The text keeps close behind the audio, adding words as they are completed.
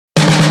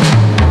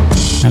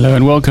Hello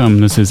and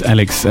welcome. This is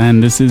Alex,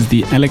 and this is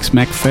the Alex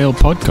McPhail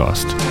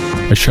podcast,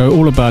 a show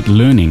all about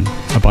learning,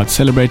 about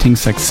celebrating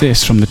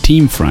success from the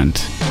team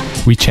front.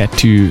 We chat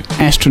to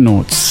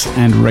astronauts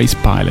and race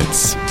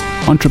pilots,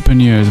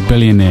 entrepreneurs,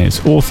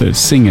 billionaires, authors,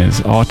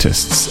 singers,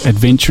 artists,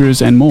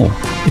 adventurers, and more.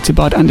 It's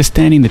about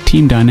understanding the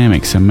team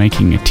dynamics and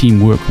making a team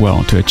work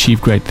well to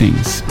achieve great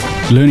things,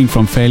 learning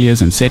from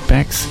failures and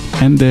setbacks,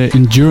 and the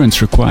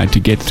endurance required to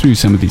get through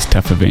some of these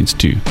tough events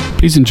too.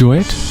 Please enjoy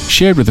it,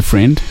 share it with a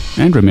friend,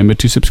 and remember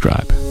to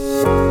subscribe.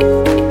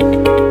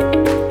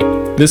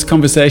 This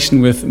conversation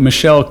with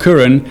Michelle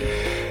Curran,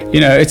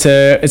 it's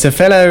a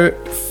fellow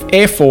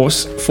Air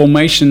Force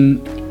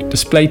formation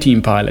display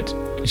team pilot.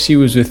 She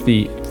was with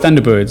the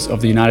Thunderbirds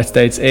of the United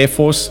States Air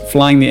Force,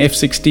 flying the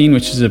F-16,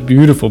 which is a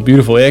beautiful,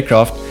 beautiful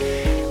aircraft.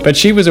 But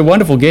she was a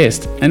wonderful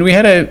guest, and we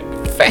had a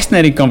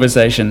fascinating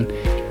conversation.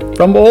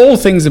 From all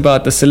things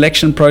about the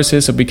selection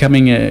process of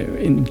joining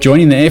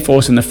the Air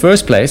Force in the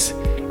first place,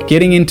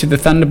 getting into the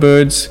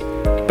Thunderbirds,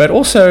 but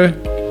also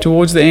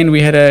towards the end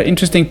we had an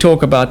interesting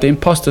talk about the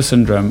imposter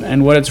syndrome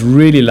and what it's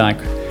really like,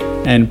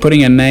 and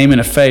putting a name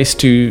and a face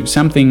to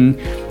something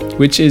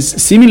which is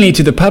seemingly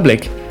to the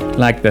public,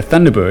 like the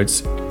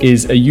Thunderbirds,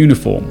 is a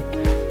uniform.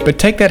 But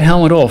take that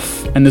helmet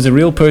off and there's a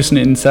real person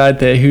inside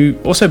there who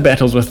also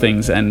battles with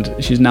things, and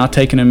she's now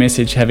taken her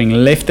message, having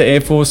left the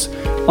Air Force,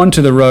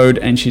 onto the road,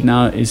 and she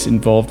now is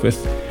involved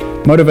with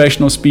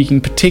motivational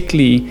speaking,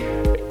 particularly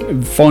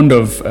fond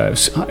of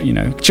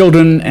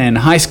children and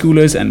high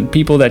schoolers and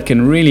people that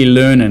can really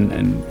learn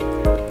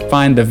and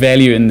find the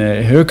value in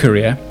her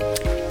career.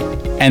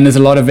 And there's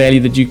a lot of value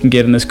that you can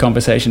get in this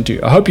conversation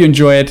too. I hope you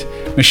enjoy it.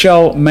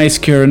 Michelle Mace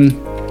Curran,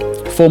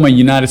 former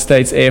United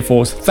States Air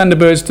Force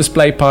Thunderbirds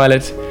display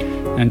pilot,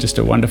 and just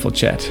a wonderful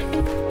chat.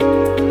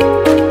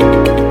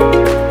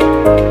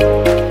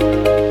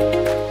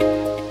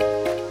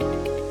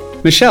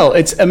 Michelle,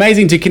 it's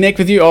amazing to connect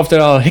with you after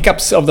our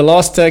hiccups of the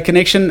last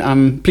connection.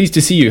 I'm pleased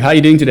to see you. How are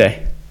you doing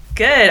today?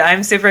 Good.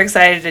 I'm super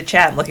excited to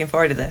chat. I'm looking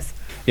forward to this.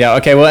 Yeah,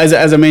 okay. Well,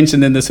 as I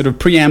mentioned in the sort of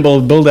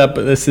preamble build-up,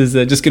 this is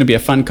just going to be a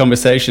fun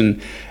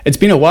conversation. It's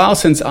been a while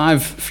since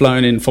I've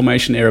flown in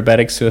formation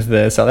aerobatics with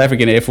the South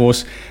African Air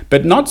Force,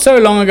 but not so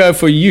long ago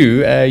for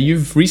you.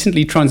 You've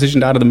recently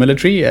transitioned out of the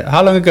military.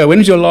 How long ago? When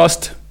was the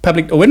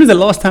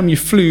last time you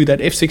flew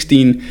that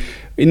F-16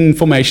 in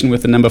formation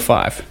with the number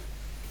 5?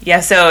 Yeah,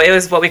 so it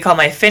was what we call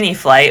my Finney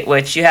flight,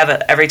 which you have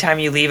every time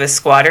you leave a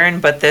squadron,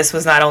 but this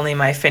was not only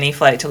my Finney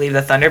flight to leave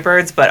the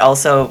Thunderbirds, but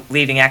also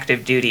leaving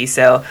active duty.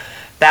 So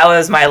that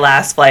was my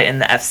last flight in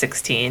the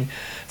F-16.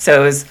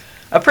 So it was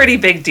a pretty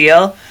big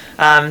deal,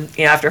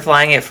 after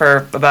flying it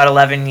for about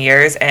 11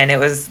 years, and it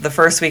was the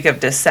first week of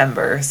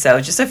December,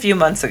 so just a few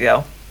months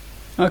ago.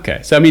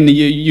 Okay, so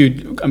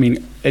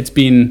it's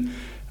been,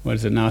 what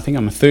is it now? I think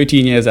I'm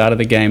 13 years out of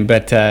the game,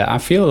 but I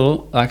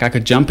feel like I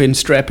could jump in,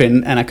 strap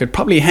in, and I could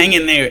probably hang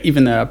in there,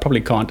 even though I probably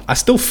can't. I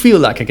still feel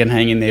like I can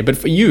hang in there, but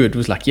for you, it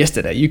was like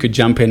yesterday. You could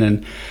jump in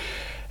and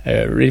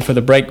ready for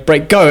the break,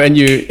 go, and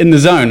you're in the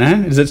zone,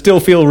 huh? Does it still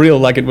feel real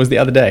like it was the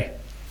other day?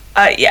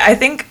 Yeah, I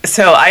think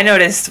so. I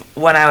noticed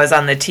when I was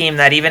on the team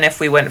that even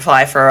if we wouldn't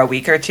fly for a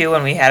week or two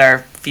when we had our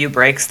few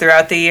breaks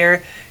throughout the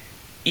year,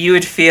 you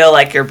would feel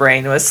like your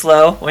brain was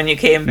slow when you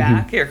came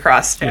back. Mm-hmm. Your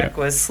cross-check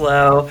was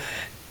slow.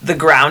 The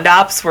ground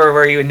ops were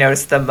where you would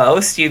notice the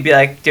most. You'd be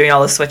like doing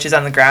all the switches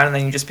on the ground, and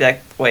then you'd just be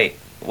like, wait,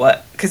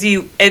 what? Because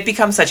it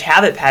becomes such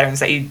habit patterns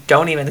that you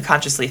don't even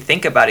consciously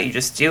think about it. You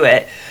just do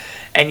it.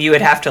 And you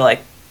would have to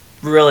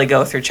really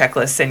go through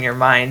checklists in your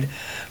mind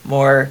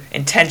more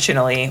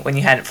intentionally when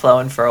you hadn't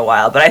flown for a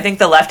while. But I think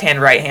the left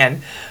hand, right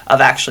hand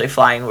of actually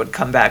flying would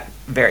come back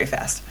very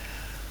fast.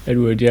 It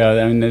would, yeah.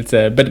 I mean, it's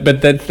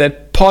but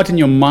that part in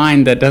your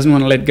mind that doesn't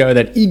want to let go,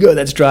 that ego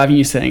that's driving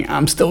you, saying,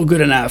 "I'm still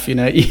good enough."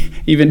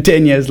 Even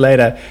 10 years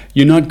later,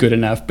 you're not good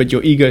enough, but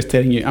your ego is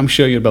telling you, "I'm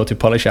sure you'll be able to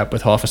polish up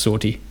with half a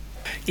sortie."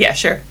 Yeah,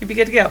 sure, you'd be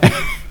good to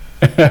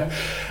go.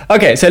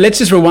 Okay, so let's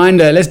just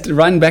let's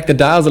run back the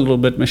dials a little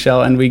bit,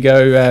 Michelle, and we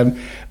go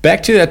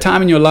back to that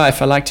time in your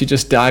life. I like to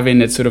just dive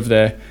in at sort of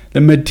the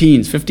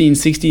mid-teens, 15,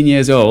 16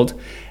 years old,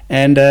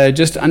 and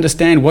just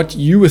understand what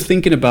you were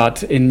thinking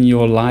about in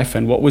your life,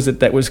 and what was it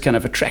that was kind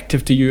of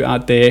attractive to you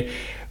out there.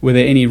 Were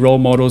there any role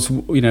models?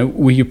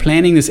 Were you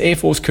planning this Air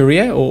Force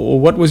career, or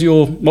what was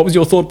your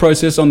thought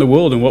process on the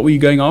world, and what were you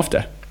going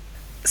after?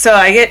 So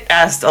I got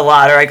asked a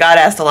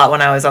lot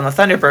when I was on the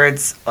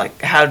Thunderbirds,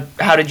 like,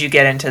 how did you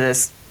get into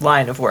this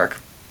line of work?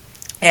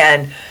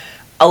 And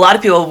a lot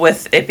of people,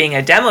 with it being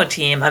a demo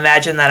team,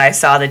 imagine that I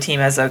saw the team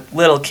as a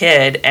little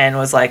kid and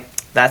was like,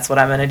 that's what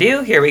I'm going to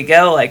do. Here we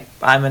go. Like,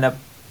 I'm going to,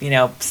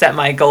 set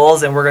my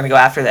goals and we're going to go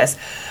after this.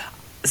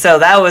 So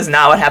that was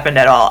not what happened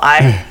at all.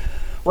 I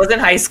was in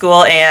high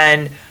school,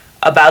 and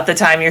about the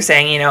time you're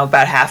saying,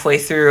 about halfway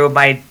through,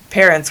 my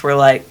parents were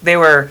like, they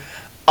were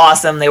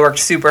awesome. They worked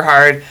super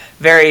hard,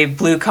 very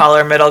blue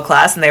collar, middle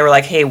class. And they were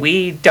like, hey,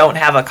 we don't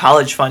have a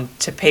college fund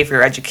to pay for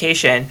your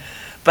education.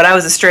 But I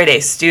was a straight A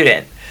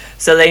student.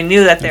 So they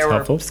knew that there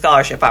were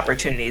scholarship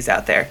opportunities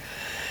out there.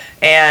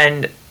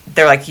 And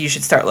they're like, you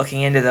should start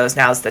looking into those.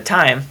 Now's the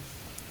time.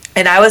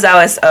 And I was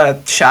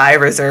a shy,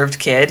 reserved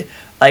kid.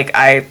 Like,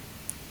 I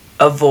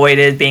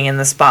avoided being in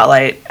the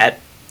spotlight at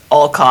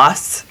all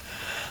costs.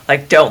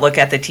 Like, don't look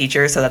at the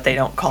teacher so that they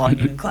don't call on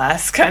you in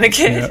class kind of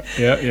kid.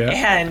 Yeah.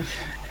 And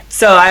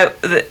so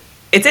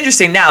it's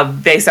interesting now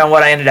based on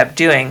what I ended up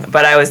doing,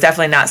 but I was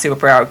definitely not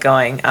super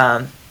outgoing.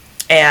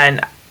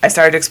 And I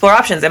started to explore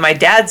options. And my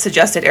dad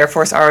suggested Air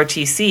Force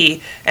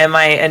ROTC, and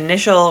my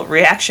initial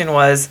reaction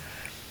was,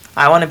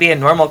 I want to be a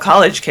normal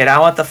college kid. I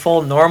want the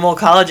full normal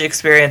college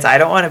experience. I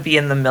don't want to be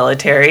in the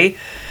military.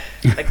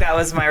 Like, that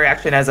was my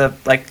reaction as a,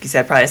 like you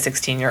said, probably a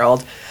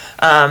 16-year-old.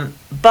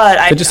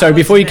 But just sorry,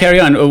 before you carry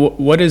on,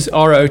 what does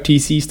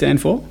ROTC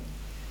stand for?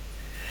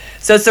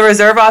 So it's the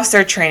Reserve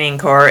Officer Training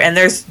Corps, and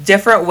there's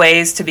different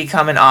ways to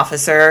become an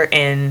officer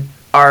in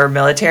our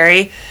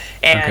military,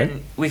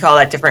 and we call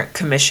that different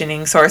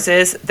commissioning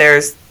sources.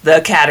 There's the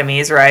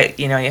academies, right?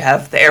 You know, you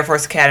have the Air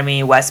Force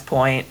Academy, West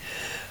Point,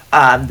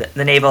 the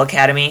Naval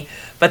Academy,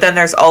 but then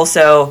there's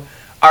also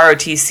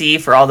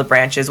ROTC for all the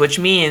branches, which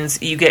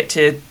means you get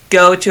to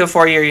go to a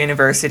 4-year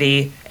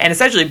university and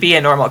essentially be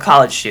a normal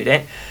college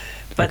student,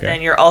 but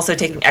then you're also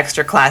taking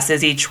extra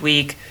classes each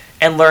week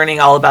and learning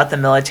all about the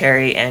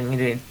military, and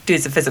you do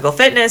some physical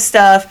fitness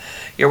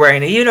stuff. You're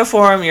wearing a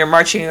uniform, you're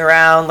marching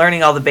around,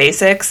 learning all the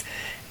basics,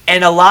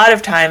 and a lot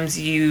of times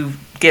you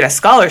get a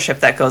scholarship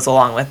that goes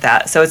along with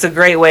that. So it's a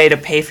great way to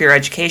pay for your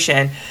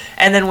education.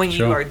 And then when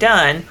you are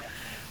done,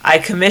 I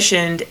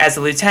commissioned as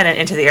a lieutenant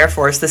into the Air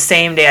Force the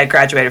same day I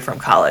graduated from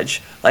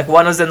college. Like,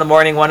 one was in the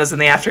morning, one was in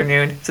the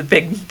afternoon. It's a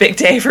big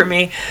day for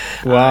me.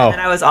 Wow. And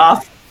I was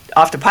off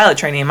to pilot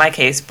training in my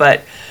case,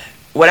 but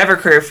whatever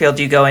career field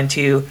you go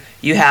into,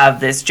 you have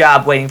this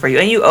job waiting for you.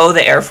 And you owe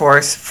the Air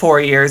Force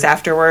 4 years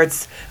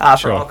afterwards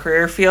for all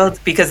career fields,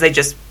 because they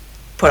just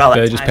put all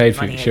that time and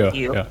money into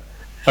you. Yeah.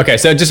 Okay,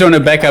 so I just want to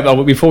back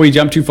up before we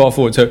jump too far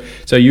forward.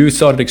 So you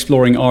started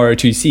exploring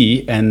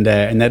ROTC, and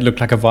that looked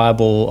like a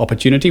viable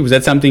opportunity. Was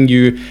that something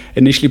you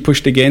initially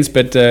pushed against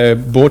but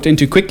bought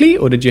into quickly,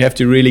 or did you have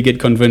to really get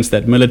convinced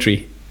that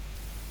military?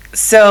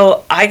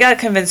 So I got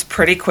convinced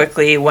pretty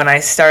quickly when I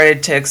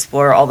started to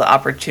explore all the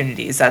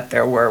opportunities that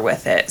there were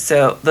with it.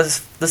 So the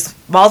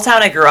small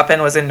town I grew up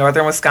in was in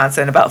northern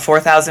Wisconsin, about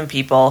 4,000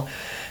 people,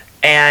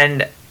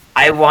 and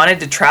I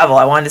wanted to travel.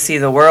 I wanted to see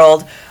the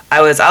world.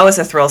 I was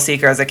a thrill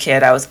seeker as a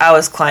kid. I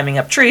was climbing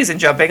up trees and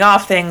jumping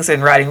off things,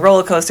 and riding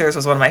roller coasters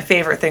was one of my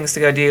favorite things to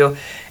go do,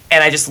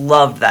 and I just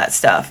loved that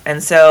stuff.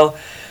 And so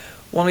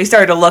when we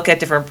started to look at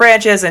different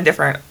branches and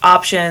different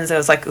options, it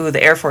was like, ooh,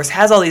 the Air Force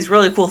has all these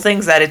really cool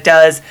things that it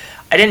does.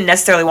 I didn't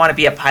necessarily want to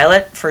be a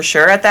pilot for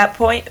sure at that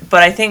point,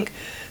 but I think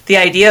the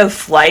idea of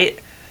flight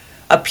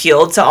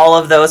appealed to all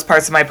of those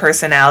parts of my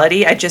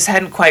personality. I just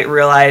hadn't quite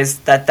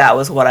realized that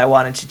was what I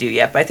wanted to do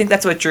yet. But I think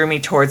that's what drew me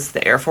towards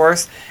the Air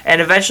Force,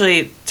 and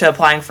eventually to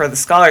applying for the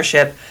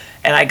scholarship,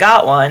 and I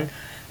got one.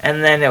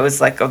 And then it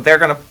was like, oh, they're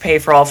going to pay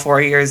for all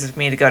 4 years of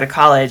me to go to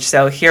college.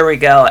 So here we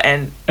go.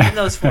 And in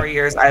those 4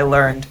 years, I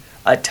learned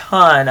a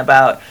ton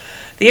about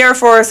the Air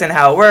Force and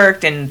how it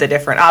worked and the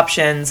different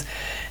options.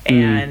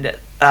 And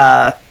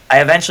I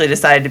eventually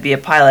decided to be a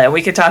pilot. And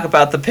we could talk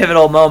about the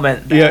pivotal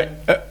moment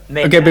that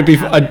made that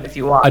happen if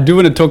you want. I do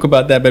want to talk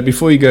about that, but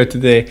before you go to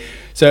there,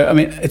 so, I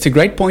mean, it's a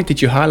great point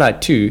that you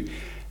highlight too,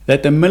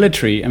 that the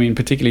military, I mean,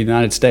 particularly the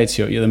United States,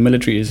 the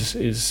military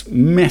is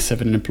massive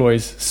and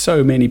employs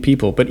so many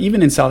people. But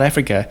even in South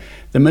Africa,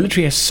 the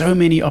military has so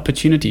many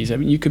opportunities. I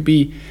mean, you could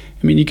be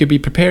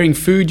preparing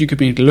food, you could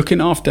be looking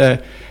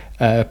after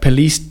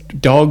police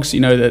dogs,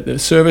 the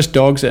service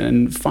dogs,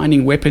 and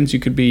finding weapons. You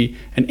could be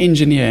an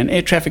engineer, an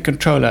air traffic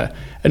controller,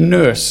 a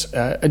nurse,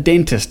 a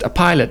dentist, a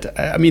pilot.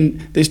 I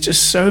mean, there's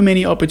just so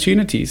many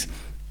opportunities.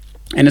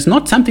 And it's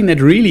not something that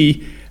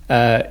really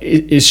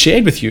is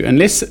shared with you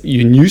unless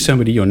you knew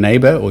somebody, your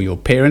neighbor or your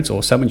parents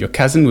or someone, your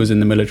cousin was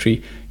in the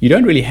military. You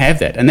don't really have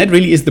that. And that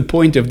really is the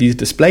point of these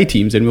display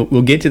teams, and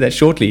we'll get to that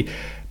shortly.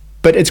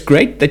 But it's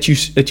great that you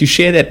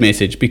share that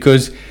message,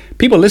 because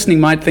people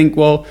listening might think,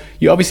 well,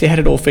 you obviously had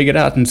it all figured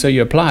out and so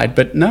you applied.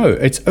 But no,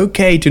 it's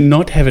okay to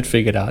not have it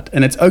figured out,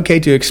 and it's okay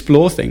to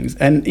explore things.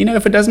 And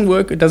if it doesn't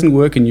work, it doesn't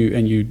work, and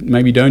you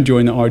maybe don't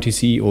join the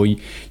ROTC, or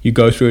you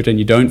go through it and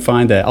you don't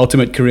find the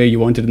ultimate career you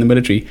wanted in the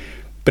military.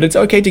 But it's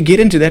okay to get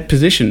into that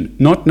position,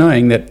 not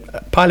knowing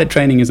that pilot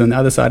training is on the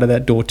other side of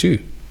that door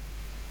too.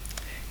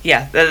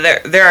 Yeah,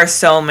 there are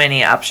so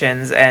many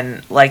options,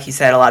 and like you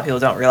said, a lot of people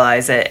don't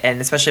realize it,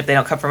 and especially if they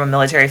don't come from a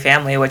military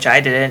family, which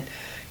I didn't,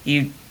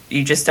 you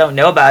just don't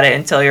know about it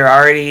until you're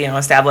already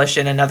established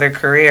in another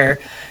career,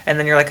 and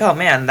then you're like, oh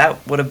man,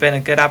 that would have been a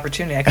good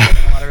opportunity. I could have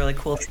done a lot of really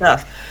cool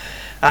stuff.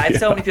 I had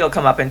so many people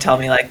come up and tell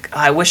me, like, oh,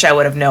 I wish I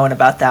would have known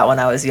about that when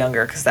I was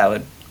younger, because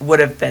that would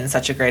have been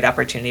such a great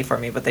opportunity for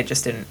me, but they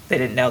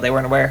didn't know, they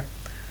weren't aware.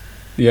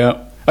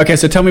 Yeah. Okay,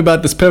 so tell me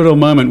about this pivotal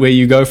moment where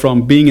you go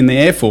from being in the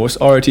Air Force,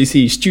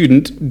 ROTC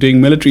student,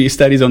 doing military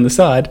studies on the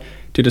side,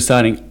 to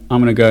deciding,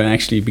 I'm going to go and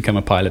actually become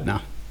a pilot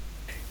now.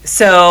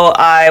 So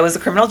I was a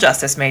criminal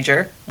justice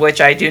major,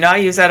 which I do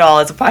not use at all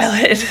as a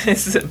pilot.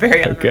 It's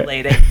very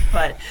unrelated.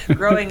 But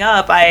growing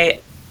up, I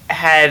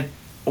had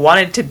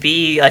wanted to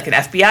be like an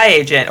FBI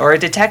agent or a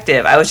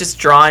detective. I was just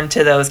drawn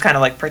to those kind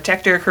of like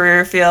protector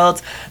career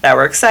fields that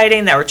were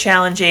exciting, that were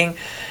challenging,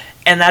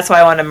 and that's why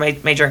I wanted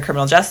to major in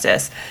criminal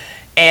justice.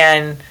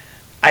 And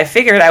I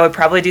figured I would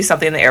probably do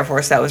something in the Air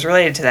Force that was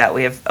related to that.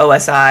 We have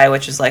OSI,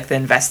 which is like the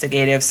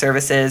investigative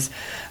services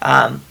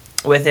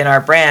within our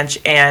branch,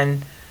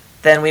 and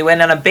then we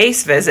went on a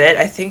base visit.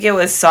 I think it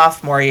was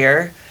sophomore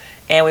year,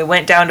 and we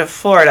went down to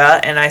Florida,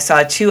 and I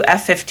saw 2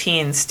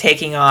 F-15s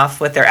taking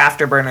off with their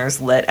afterburners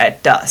lit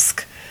at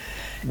dusk.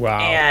 Wow.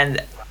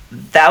 And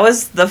that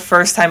was the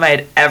first time I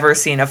had ever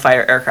seen a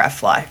fighter aircraft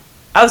fly.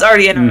 I was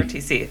already in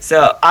ROTC,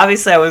 so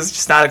obviously I was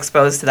just not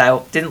exposed to that. I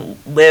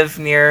didn't live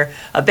near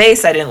a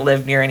base. I didn't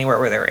live near anywhere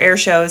where there were air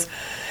shows.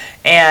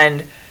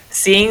 And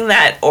seeing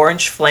that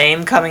orange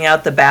flame coming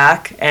out the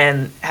back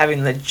and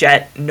having the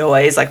jet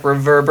noise like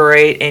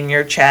reverberate in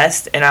your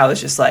chest, and I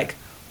was just like,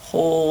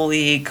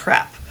 holy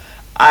crap,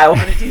 I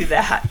want to do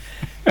that.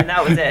 And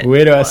that was it.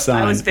 Where do I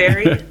sign? I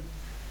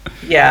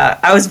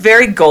was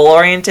very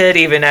goal-oriented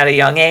even at a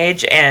young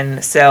age,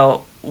 and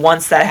so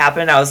once that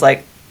happened, I was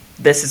like,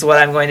 this is what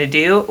I'm going to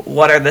do.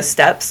 What are the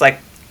steps? Like,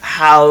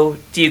 how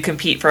do you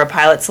compete for a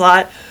pilot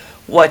slot?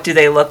 What do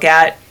they look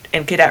at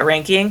in cadet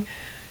ranking?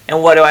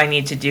 And what do I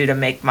need to do to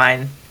make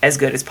mine as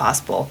good as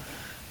possible?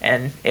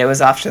 And it was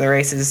off to the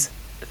races.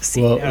 Let's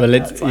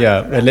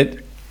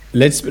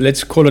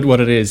call it what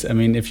it is. I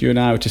mean, if you and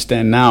I were to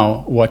stand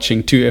now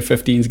watching 2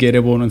 F-15s get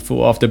airborne and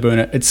full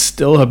afterburner, it's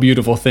still a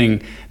beautiful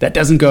thing that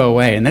doesn't go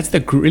away. And that's the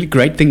really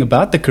great thing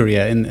about the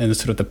career and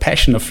sort of the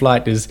passion of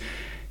flight is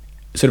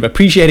sort of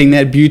appreciating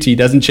that beauty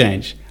doesn't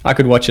change. I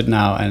could watch it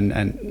now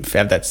and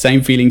have that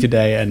same feeling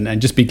today and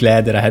just be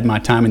glad that I had my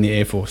time in the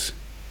Air Force.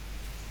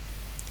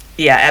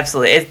 Yeah,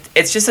 absolutely.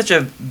 It's just such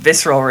a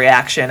visceral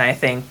reaction, I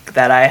think,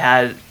 that I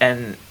had,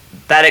 and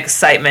that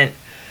excitement,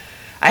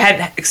 I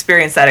hadn't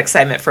experienced that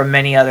excitement from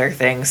many other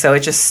things, so it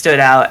just stood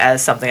out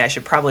as something I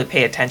should probably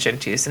pay attention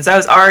to. Since I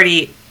was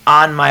already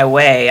on my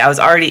way, I was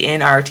already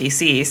in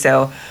ROTC,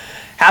 so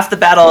half the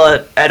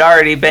battle had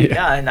already been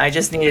done. I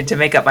just needed to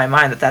make up my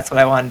mind that that's what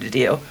I wanted to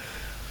do.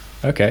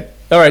 Okay.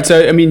 All right.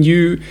 So, I mean,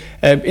 you,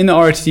 in the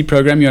ROTC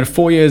program, you had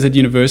 4 years at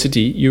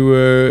university. You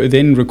were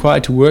then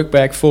required to work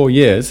back 4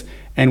 years,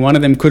 and one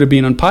of them could have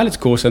been on pilot's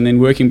course and then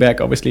working back,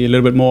 obviously, a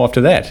little bit more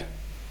after that.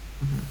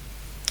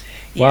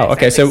 Mm-hmm. Wow. Yeah,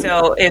 exactly. Okay.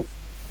 So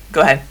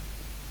go ahead.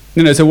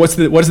 No. So what's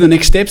the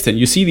next steps then?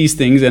 You see these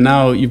things, and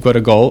now you've got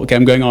a goal. Okay,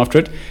 I'm going after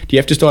it. Do you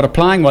have to start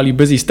applying while you're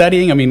busy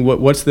studying? I mean,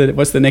 what's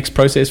the next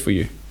process for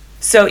you?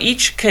 So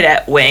each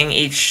cadet wing,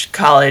 each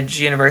college,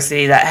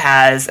 university that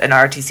has an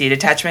ROTC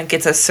detachment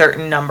gets a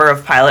certain number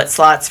of pilot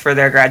slots for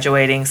their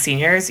graduating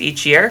seniors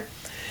each year.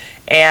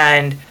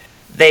 And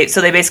they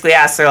basically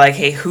ask, they're like,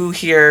 hey, who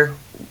here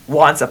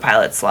wants a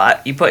pilot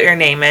slot? You put your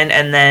name in,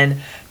 and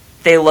then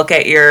they look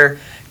at your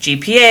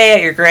GPA,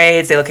 at your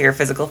grades, they look at your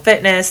physical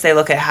fitness, they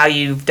look at how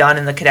you've done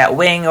in the cadet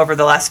wing over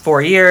the last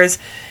 4 years,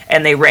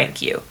 and they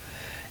rank you.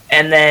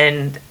 And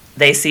then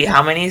they see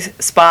how many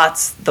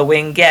spots the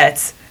wing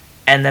gets,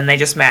 and then they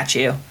just match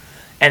you.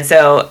 And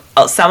so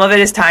some of it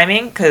is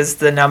timing because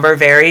the number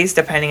varies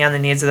depending on the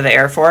needs of the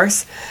Air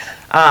Force.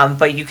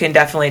 But you can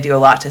definitely do a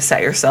lot to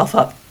set yourself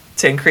up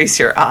to increase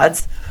your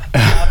odds,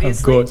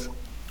 obviously. Of course.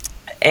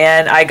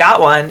 And I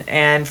got one.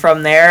 And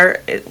from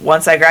there,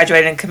 once I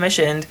graduated and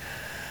commissioned,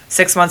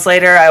 6 months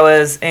later, I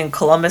was in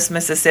Columbus,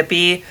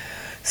 Mississippi,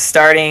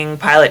 starting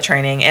pilot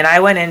training. And I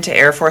went into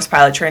Air Force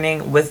pilot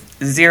training with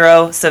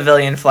 0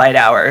 civilian flight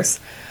hours.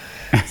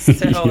 So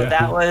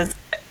that was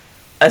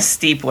a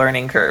steep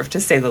learning curve, to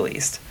say the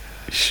least.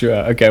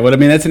 Sure. Okay. Well, I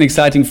mean, that's an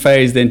exciting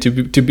phase then to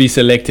be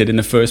selected in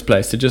the first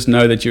place. To just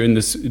know that you're in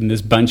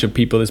this bunch of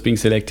people that's being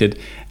selected,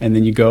 and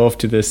then you go off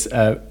to this.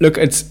 Look,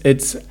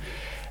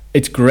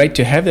 it's great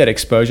to have that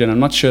exposure, and I'm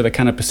not sure the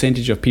kind of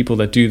percentage of people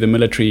that do the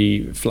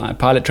military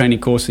pilot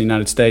training course in the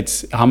United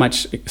States, how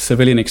much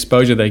civilian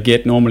exposure they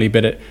get normally,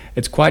 but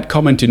it's quite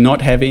common to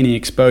not have any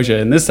exposure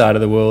in this side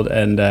of the world.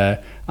 And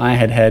I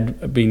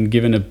had been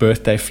given a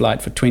birthday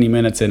flight for 20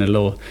 minutes in a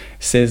little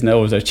Cessna,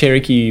 it was a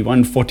Cherokee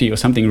 140 or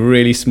something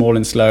really small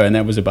and slow, and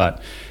that was about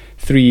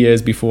 3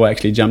 years before I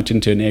actually jumped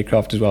into an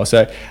aircraft as well.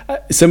 So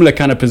similar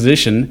kind of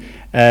position.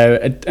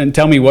 And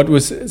tell me,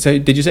 so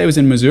did you say it was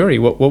in Missouri?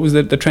 What was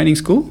the training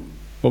school?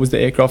 What was the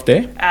aircraft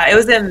there? It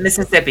was in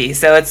Mississippi.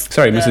 So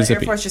Mississippi.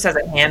 Air Force just has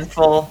a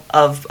handful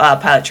of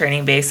pilot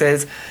training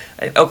bases,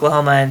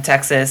 Oklahoma and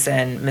Texas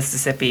and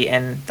Mississippi,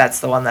 and that's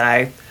the one that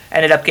I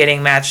ended up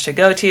getting matched to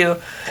go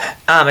to.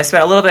 I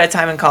spent a little bit of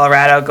time in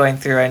Colorado going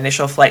through an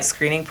initial flight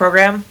screening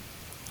program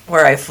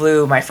where I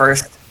flew my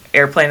first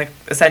airplane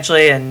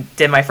essentially and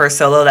did my first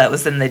solo. That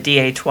was in the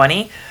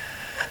DA-20.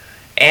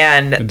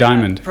 And the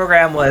Diamond. The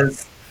program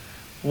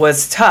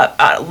was tough.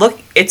 Look,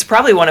 it's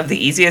probably one of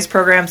the easiest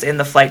programs in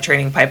the flight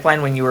training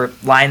pipeline when you were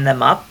line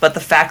them up, but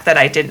the fact that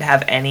I didn't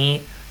have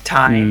any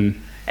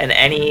time and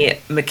any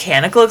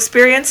mechanical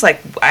experience, like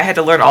I had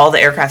to learn all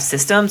the aircraft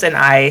systems, and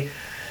I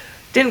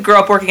didn't grow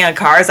up working on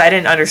cars. I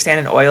didn't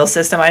understand an oil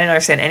system. I didn't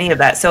understand any of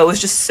that. So it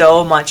was just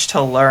so much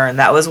to learn.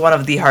 That was one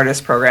of the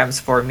hardest programs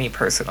for me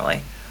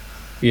personally.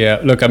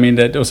 Yeah, look, I mean,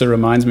 that also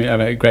reminds me of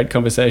a great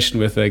conversation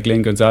with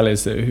Glenn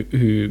Gonzalez,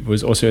 who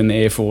was also in the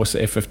Air Force,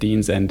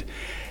 F-15s,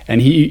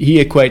 and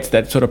he equates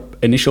that sort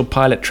of initial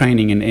pilot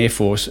training in Air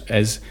Force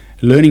as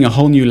learning a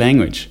whole new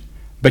language.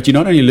 But you're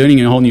not only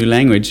learning a whole new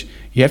language,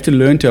 you have to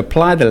learn to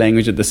apply the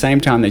language at the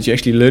same time that you're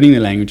actually learning the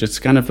language. It's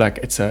kind of like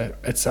it's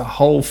a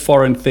whole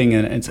foreign thing,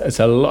 and it's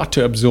a lot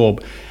to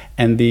absorb.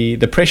 And the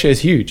pressure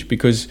is huge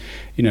because,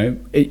 you're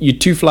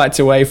 2 flights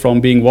away from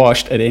being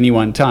washed at any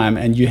one time,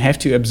 and you have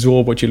to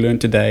absorb what you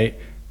learned today,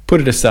 put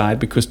it aside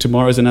because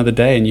tomorrow's another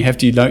day, and you have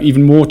to learn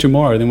even more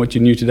tomorrow than what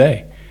you knew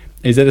today.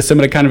 Is that a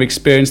similar kind of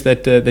experience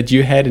that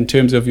you had in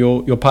terms of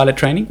your pilot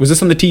training? Was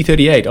this on the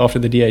T-38 after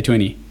the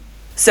DA-20?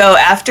 So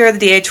after the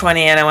DA-20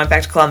 and I went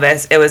back to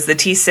Columbus, it was the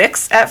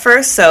T-6 at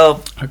first.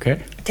 So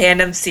okay,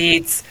 tandem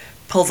seats,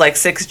 pulls like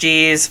 6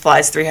 Gs,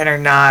 flies 300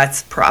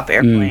 knots, prop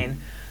airplane.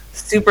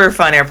 Super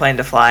fun airplane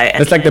to fly. And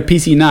that's like the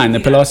PC-9. The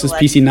Pilatus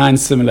PC-9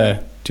 is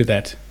similar to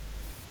that.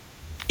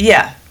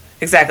 Yeah,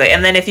 exactly.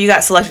 And then if you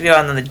got selected to go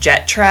on the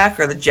jet track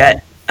or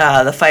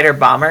the fighter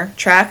bomber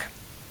track,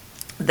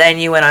 then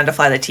you went on to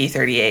fly the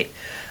T-38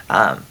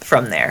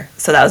 from there.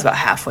 So that was about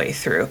halfway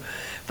through.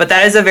 But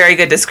that is a very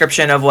good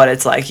description of what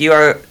it's like.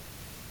 You're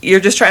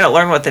just trying to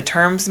learn what the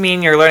terms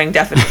mean. You're learning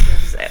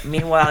definitions.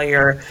 Meanwhile,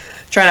 you're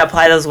trying to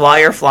apply those while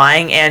you're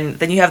flying. And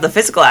then you have the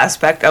physical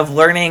aspect of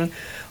learning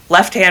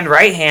left hand,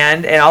 right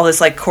hand, and all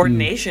this like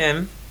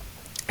coordination.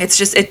 It's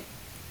just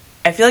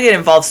I feel like it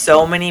involves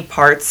so many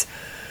parts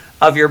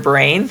of your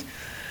brain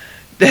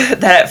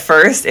that at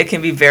first it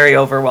can be very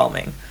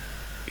overwhelming.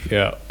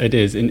 Yeah, it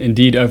is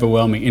indeed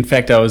overwhelming. In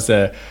fact, I was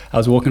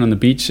walking on the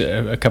beach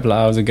a couple of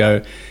hours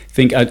ago.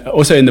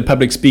 Also in the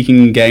public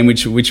speaking game,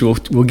 which we'll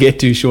get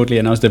to shortly,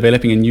 and I was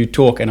developing a new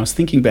talk, and I was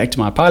thinking back to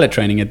my pilot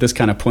training at this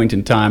kind of point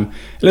in time.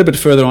 A little bit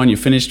further on, you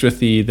finished with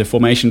the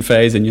formation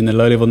phase, and you're in the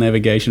low-level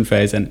navigation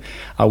phase, and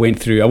I won't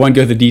go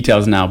through the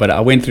details now, but I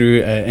went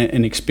through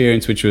an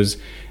experience which was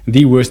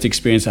the worst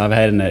experience I've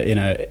had in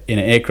an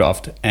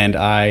aircraft, and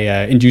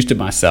I induced it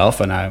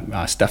myself, and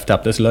I stuffed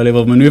up this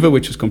low-level maneuver,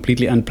 which was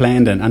completely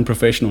unplanned and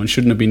unprofessional and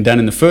shouldn't have been done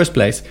in the first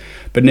place.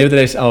 But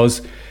nevertheless, I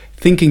was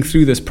thinking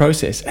through this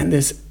process, and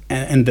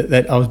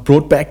that I was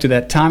brought back to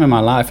that time in my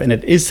life, and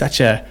it is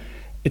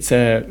it's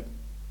good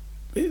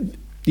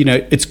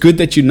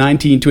that you're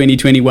 19, 20,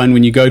 21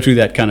 when you go through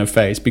that kind of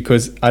phase,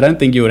 because I don't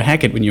think you would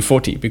hack it when you're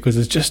 40, because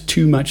it's just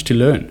too much to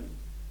learn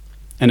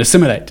and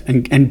assimilate,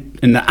 and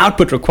the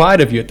output required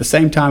of you at the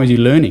same time as you're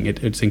learning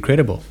it's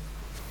incredible.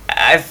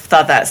 I've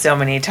thought that so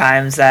many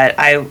times that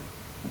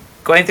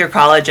going through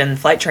college and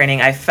flight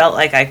training, I felt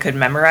like I could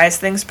memorize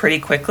things pretty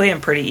quickly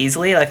and pretty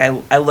easily. Like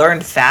I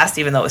learned fast,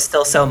 even though it was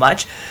still so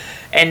much.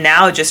 And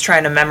now just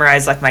trying to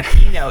memorize like my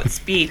keynote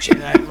speech,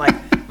 and I'm like,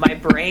 my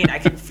brain, I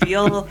can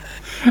feel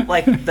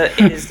like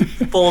it is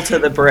full to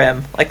the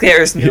brim. Like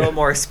there's no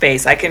more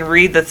space. I can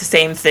read the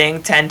same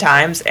thing 10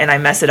 times and I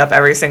mess it up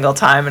every single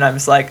time, and I'm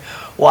just like,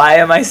 why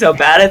am I so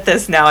bad at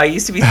this now? I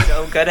used to be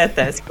so good at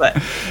this. But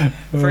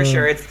for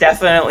sure, it's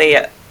definitely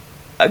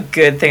a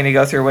good thing to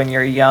go through when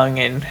you're young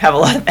and have a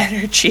lot of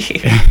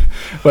energy.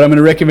 Well, I'm going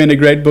to recommend a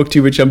great book to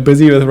you, which I'm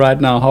busy with right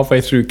now,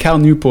 halfway through. Cal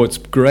Newport's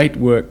great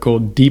work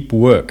called Deep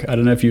Work. I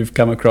don't know if you've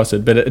come across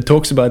it, but it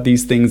talks about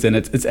these things, and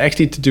it's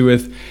actually to do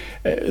with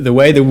the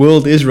way the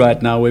world is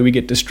right now, where we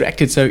get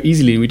distracted so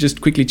easily. We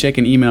just quickly check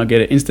an email,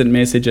 get an instant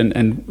message,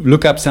 and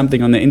look up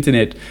something on the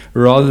internet,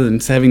 rather than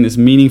having this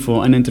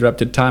meaningful,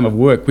 uninterrupted time of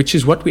work, which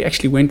is what we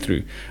actually went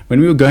through. When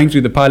we were going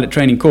through the pilot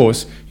training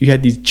course, you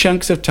had these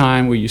chunks of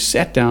time where you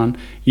sat down,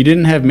 you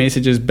didn't have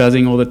messages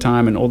buzzing all the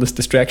time and all this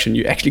distraction.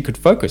 You actually could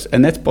focus,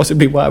 and that's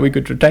possibly why we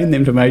could retain the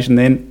information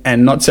then,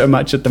 and not so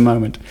much at the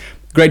moment.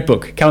 Great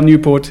book, Cal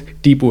Newport,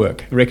 Deep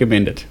Work.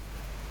 Recommend it.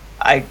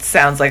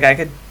 Sounds like I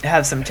could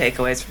have some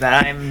takeaways from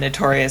that. I'm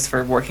notorious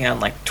for working on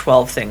like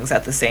 12 things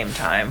at the same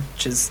time,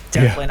 which is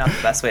definitely not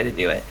the best way to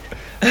do it.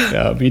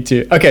 Yeah, me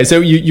too. Okay, so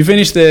you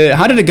finished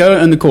how did it go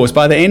on the course?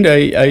 By the end,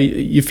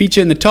 you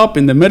feature in the top,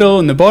 in the middle,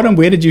 in the bottom.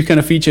 Where did you kind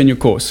of feature in your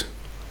course?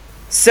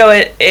 So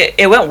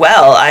it went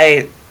well.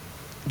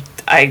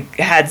 I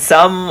had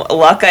some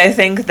luck, I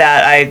think,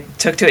 that I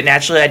took to it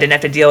naturally. I didn't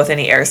have to deal with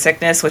any air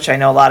sickness, which I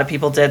know a lot of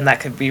people did, and that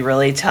could be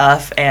really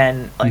tough.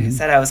 And like I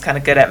said, I was kind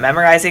of good at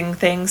memorizing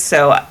things,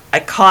 so I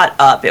caught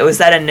up. It was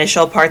that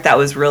initial part that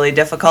was really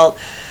difficult.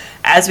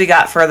 As we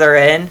got further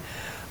in,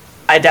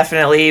 I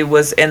definitely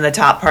was in the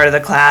top part of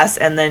the class,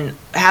 and then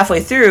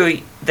halfway through,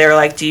 they're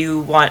like, do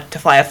you want to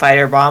fly a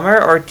fighter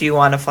bomber, or do you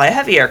want to fly a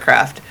heavy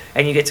aircraft?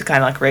 And you get to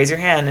kind of like raise your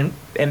hand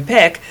and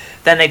pick.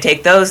 Then they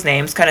take those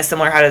names, kind of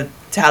similar to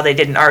how they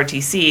did in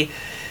ROTC,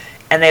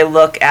 and they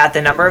look at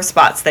the number of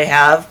spots they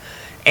have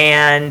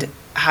and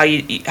how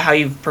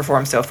you've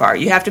performed so far.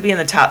 You have to be in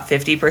the top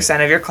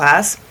 50% of your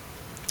class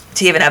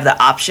to even have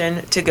the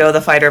option to go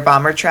the fighter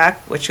bomber track,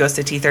 which goes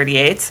to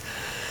T-38s.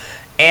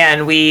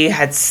 And we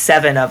had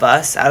 7 of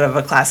us out of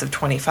a class of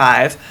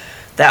 25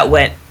 that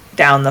went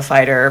down the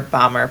fighter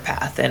bomber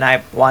path, and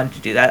I wanted to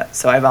do that,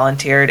 so I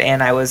volunteered,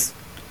 and I was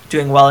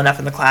doing well enough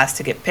in the class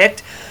to get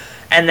picked.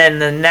 And then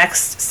the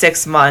next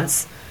 6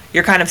 months,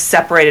 you're kind of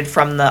separated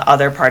from the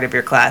other part of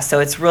your class. So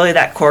it's really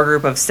that core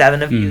group of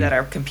 7 of you that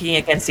are competing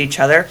against each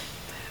other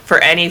for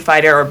any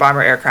fighter or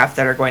bomber aircraft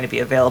that are going to be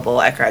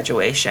available at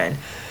graduation.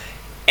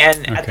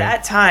 And at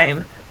that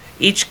time,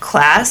 each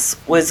class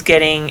was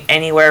getting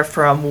anywhere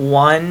from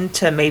 1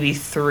 to maybe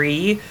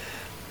 3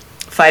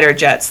 fighter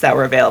jets that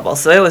were available.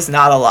 So it was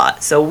not a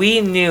lot. So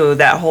we knew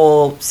that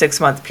whole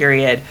 6-month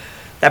period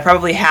that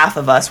probably half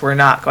of us were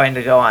not going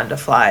to go on to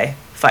fly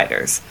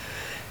fighters.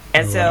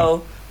 And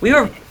so we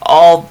were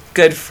all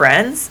good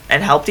friends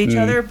and helped each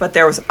other, but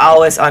there was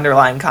always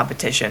underlying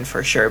competition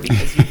for sure,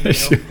 because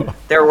you knew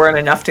there weren't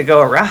enough to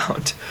go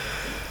around.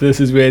 This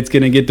is where it's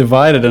going to get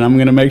divided, and I'm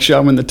going to make sure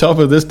I'm in the top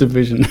of this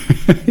division.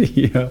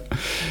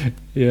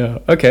 Yeah.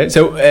 Okay,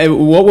 so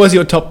what was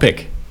your top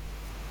pick?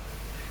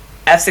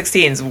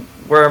 F-16s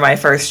were my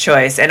first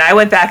choice, and I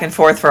went back and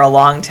forth for a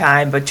long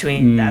time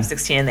between the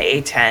F-16 and the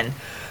A-10,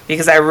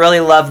 because I really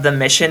love the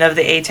mission of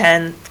the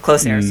A-10,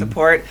 close air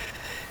support.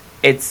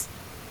 It's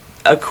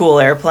a cool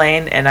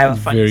airplane, and I have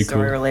a funny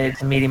story related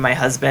to meeting my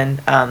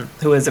husband,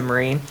 who is a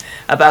Marine,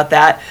 about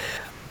that.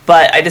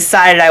 But I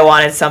decided I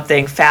wanted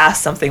something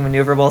fast, something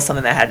maneuverable,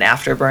 something that had an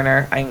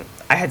afterburner.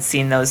 I had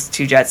seen those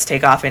 2 jets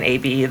take off in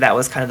AB. That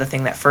was kind of the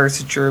thing that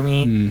first drew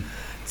me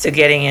to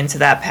getting into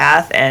that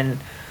path, and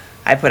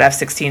I put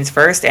F-16s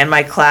first. And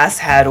my class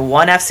had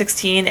 1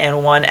 F-16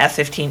 and 1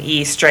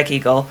 F-15E Strike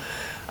Eagle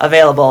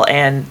available.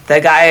 And the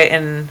guy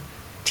in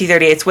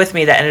T-38s with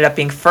me that ended up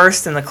being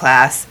first in the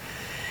class,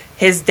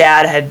 his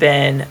dad had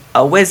been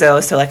a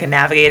Wizzo, so like a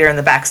navigator in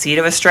the back seat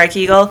of a Strike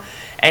Eagle,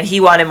 and he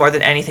wanted more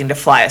than anything to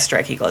fly a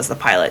Strike Eagle as the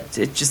pilot.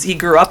 He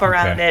grew up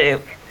around it.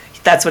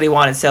 That's what he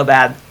wanted so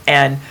bad.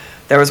 And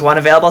there was 1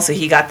 available, so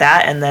he got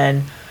that, and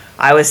then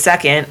I was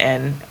second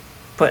and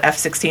put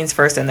F-16s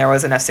first, and there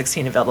was an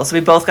F-16 available. So we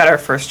both got our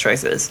first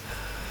choices.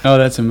 Oh,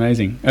 that's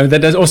amazing.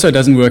 That also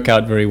doesn't work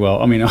out very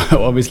well. I mean,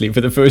 obviously, for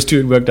the first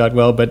 2 it worked out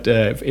well, but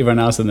everyone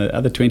else and the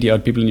other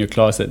 20-odd people in your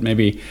class that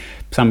maybe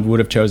some would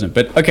have chosen.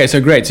 But okay, so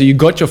great. So you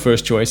got your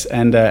first choice,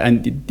 and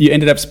you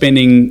ended up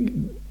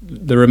spending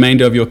the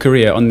remainder of your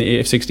career on the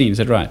F-16. Is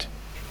that right?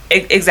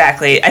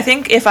 Exactly. I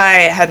think if I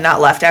had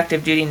not left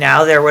active duty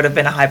now, there would have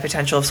been a high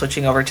potential of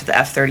switching over to the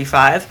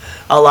F-35.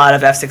 A lot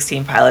of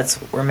F-16 pilots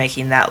were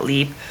making that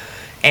leap,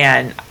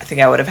 and I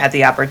think I would have had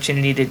the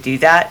opportunity to do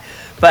that.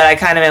 But I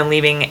kind of am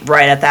leaving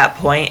right at that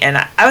point, and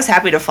I was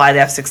happy to fly the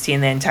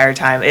F-16 the entire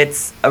time.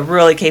 It's a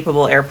really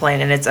capable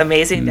airplane, and it's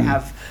amazing to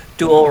have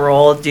dual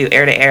role, do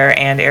air-to-air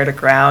and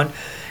air-to-ground.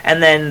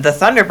 And then the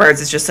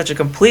Thunderbirds is just such a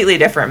completely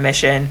different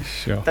mission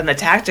than the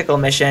tactical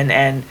mission,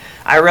 and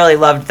I really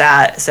loved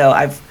that. So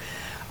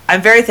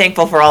I'm very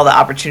thankful for all the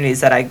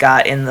opportunities that I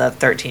got in the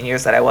 13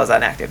 years that I was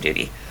on active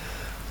duty.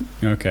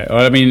 Okay.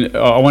 Well, I mean,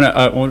 I want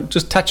to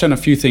just touch on a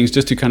few things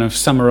just to kind of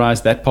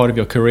summarize that part of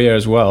your career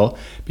as well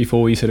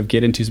before we sort of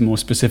get into some more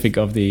specific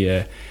of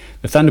the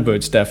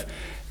Thunderbird stuff.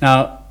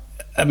 Now,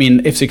 I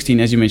mean, F-16,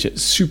 as you mentioned,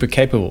 super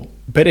capable.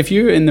 But if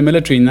you're in the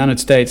military in the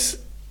United States,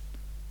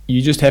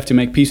 you just have to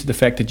make peace with the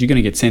fact that you're going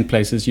to get sent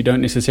places you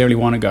don't necessarily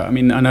want to go. I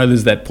mean, I know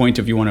there's that point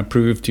of you want to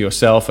prove to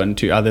yourself and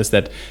to others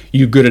that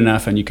you're good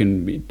enough and you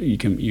can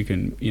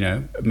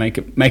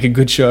make a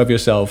good show of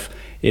yourself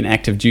in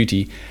active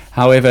duty.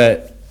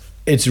 However,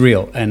 it's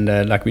real, and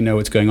like we know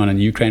what's going on in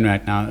Ukraine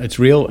right now, it's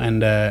real,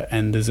 and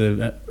there's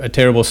a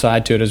terrible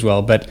side to it as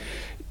well. But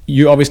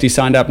you obviously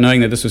signed up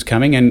knowing that this was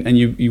coming, and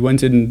you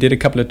went and did a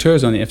couple of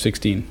tours on the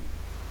F-16.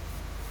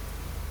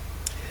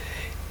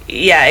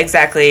 Yeah,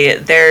 exactly.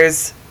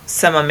 There's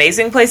some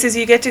amazing places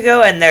you get to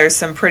go, and there's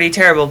some pretty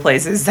terrible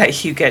places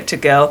that you get to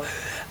go.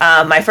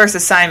 My first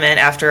assignment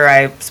after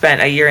I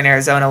spent a year in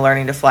Arizona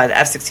learning to fly the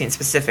F-16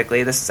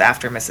 specifically, this was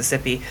after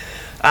Mississippi,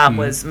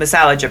 was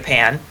Misawa,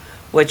 Japan,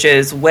 which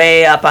is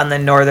way up on the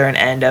northern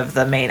end of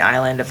the main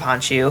island of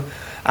Honshu.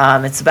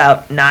 It's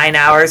about 9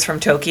 hours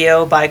from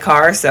Tokyo by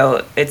car,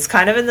 so it's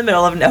kind of in the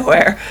middle of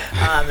nowhere.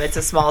 It's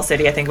a small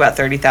city, I think about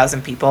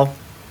 30,000 people.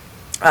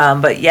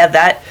 But yeah,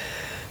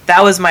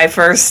 that was my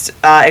first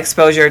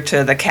exposure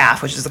to the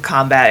CAF, which is the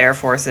Combat Air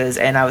Forces,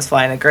 and I was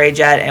flying a Gray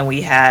Jet, and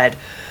we had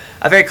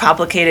a very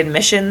complicated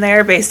mission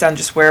there based on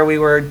just where we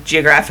were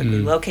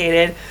geographically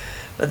located.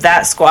 But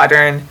that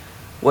squadron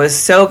was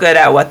so good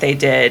at what they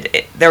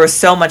did. There was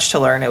so much to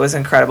learn. It was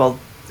incredible.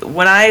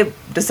 When I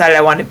decided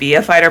I wanted to be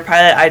a fighter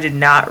pilot, I did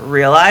not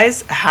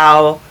realize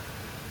how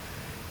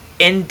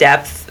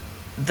in-depth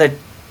the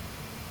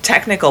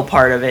technical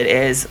part of it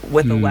is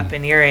with the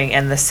weaponeering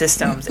and the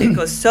systems. It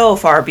goes so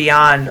far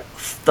beyond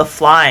the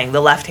flying,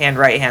 the left hand,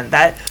 right hand.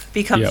 That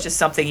becomes just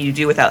something you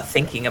do without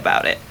thinking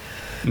about it.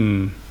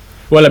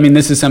 Well, I mean,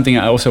 this is something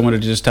I also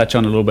wanted to just touch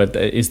on a little bit,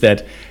 is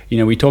that,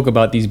 we talk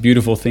about these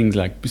beautiful things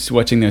like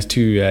watching those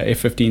 2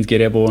 F-15s get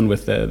airborne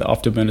with the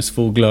afterburners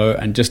full glow,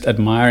 and just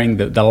admiring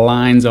the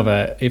lines of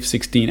a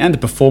F-16 and the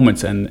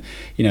performance and,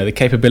 the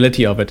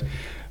capability of it.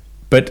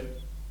 But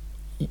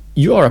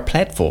you are a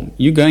platform.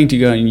 You're going to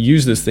go and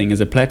use this thing as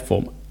a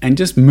platform. and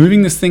just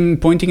moving this thing,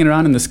 pointing it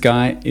around in the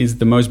sky is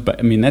the most,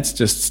 I mean, that's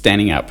just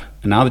standing up.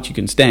 And now that you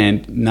can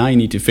stand, now you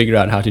need to figure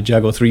out how to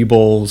juggle 3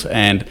 balls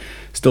and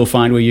still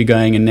find where you're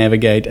going and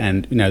navigate,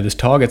 and there's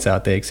targets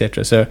out there,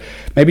 etc. So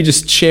maybe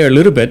just share a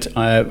little bit.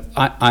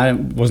 I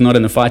was not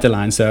in the fighter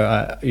line, so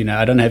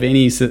I don't have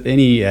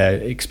any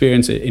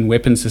experience in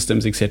weapon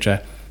systems,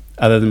 etc.,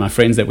 other than my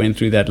friends that went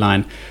through that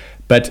line.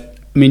 But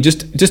I mean,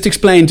 just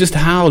explain just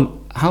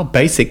how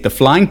basic the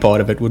flying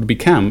part of it would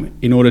become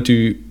in order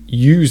to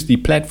use the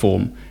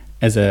platform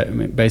as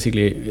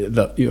basically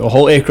your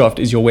whole aircraft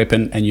is your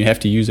weapon, and you have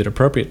to use it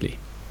appropriately.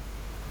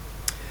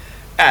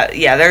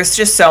 There's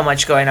just so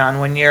much going on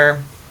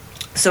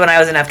so when I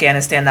was in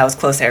Afghanistan, that was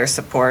close air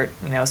support,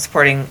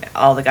 supporting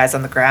all the guys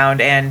on the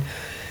ground, and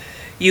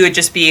you would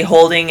just be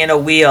holding in a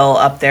wheel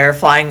up there,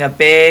 flying a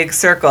big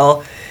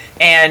circle,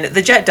 and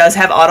the jet does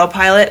have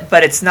autopilot,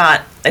 but it's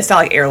not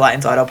like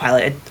airlines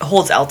autopilot. It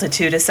holds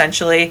altitude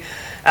essentially,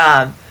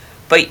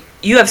 but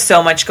you have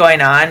so much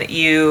going on.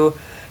 You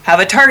have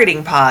a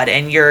targeting pod,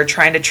 and you're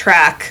trying to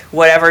track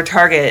whatever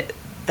target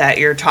that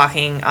you're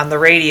talking on the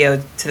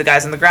radio to the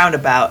guys on the ground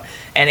about.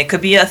 And it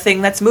could be a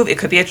thing that's moving. It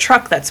could be a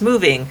truck that's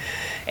moving.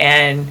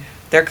 And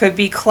there could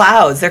be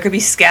clouds. There could be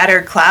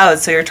scattered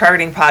clouds. So your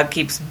targeting pod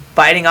keeps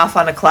biting off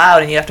on a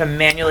cloud, and you have to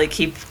manually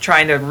keep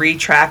trying to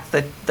retrack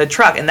the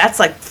truck. And that's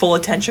like full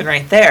attention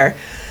right there.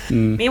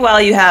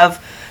 Meanwhile, you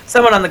have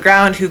someone on the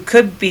ground who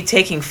could be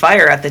taking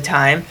fire at the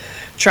time,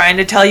 trying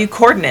to tell you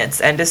coordinates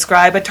and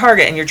describe a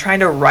target. And you're trying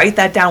to write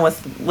that down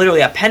with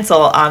literally a pencil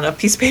on a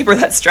piece of paper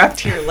that's strapped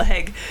to your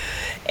leg.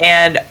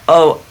 And,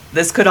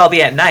 this could all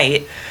be at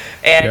night.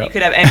 And you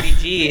could have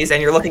NVGs,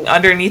 and you're looking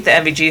underneath the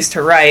NVGs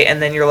to write,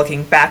 and then you're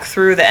looking back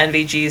through the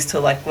NVGs to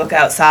look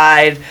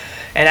outside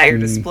and at your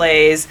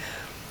displays.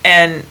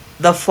 And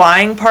the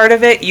flying part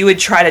of it, you would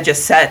try to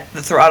just set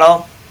the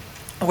throttle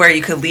where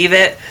you could leave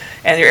it,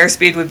 and your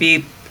airspeed would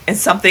be in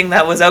something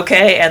that was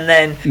okay. And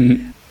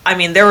then, I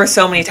mean, there were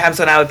so many times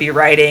when I would be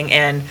writing,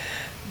 and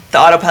the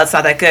autopilot's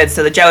not that good,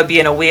 so the jet would be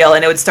in a wheel,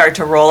 and it would start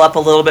to roll up a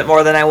little bit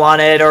more than I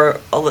wanted,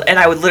 and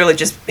I would literally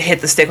just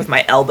hit the stick with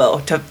my elbow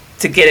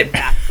to get it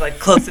back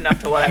close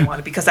enough to what I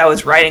wanted, because I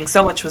was writing,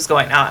 so much was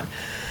going on.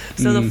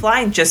 So the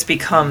flying just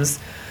becomes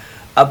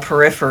a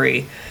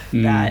periphery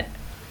that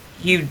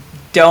you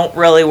don't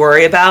really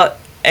worry about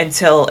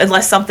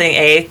unless something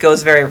A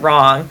goes very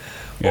wrong,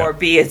 or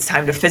B, it's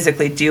time to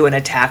physically do an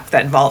attack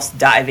that involves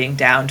diving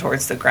down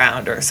towards the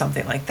ground or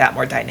something like that,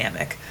 more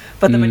dynamic.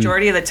 But the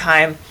majority of the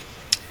time,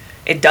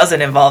 it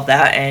doesn't involve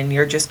that, and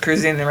you're just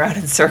cruising around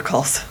in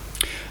circles.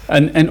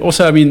 And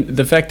also, I mean,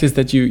 the fact is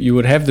that you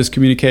would have this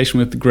communication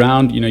with the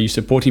ground, you're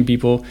supporting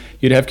people.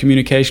 You'd have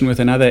communication with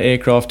another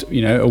aircraft, a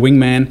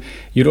wingman.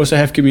 You'd also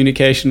have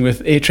communication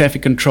with air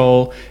traffic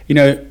control.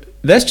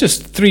 That's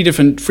just 3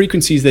 different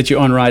frequencies that you're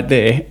on right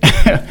there.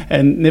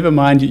 And never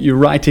mind, you're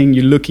writing,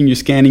 you're looking, you're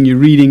scanning, you're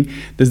reading.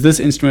 There's this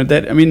instrument,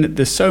 that. I mean,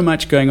 there's so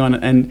much going on,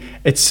 and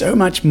it's so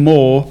much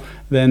more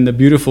than the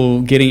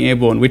beautiful getting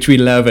airborne, which we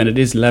love, and it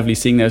is lovely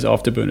seeing those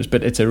afterburners.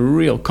 But it's a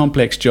real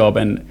complex job,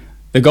 and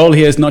the goal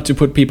here is not to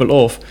put people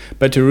off,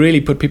 but to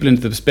really put people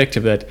into the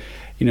perspective that,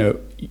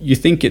 you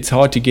think it's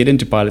hard to get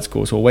into pilot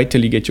schools, well, wait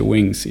till you get your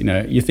wings.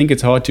 You think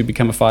it's hard to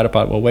become a fighter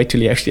pilot, well, wait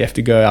till you actually have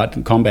to go out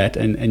in combat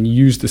and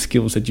use the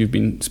skills that you've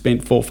been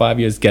spent 4 or 5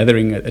 years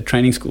gathering at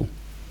training school.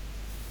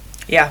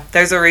 Yeah,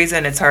 there's a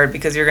reason it's hard,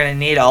 because you're going to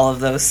need all of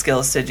those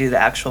skills to do the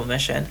actual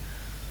mission.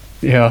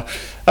 Yeah.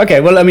 Okay.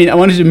 Well, I mean, I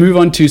wanted to move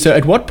on to, so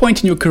at what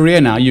point in your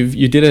career now,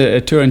 you did a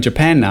tour in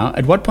Japan now,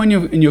 at what point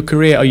in your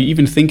career are you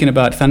even thinking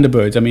about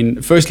Thunderbirds? I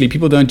mean, firstly,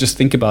 people don't just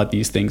think about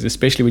these things,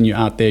 especially when you're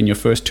out there in your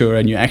first tour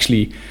and you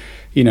actually,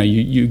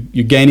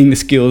 you're gaining the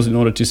skills in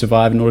order to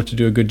survive, in order to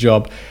do a good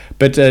job.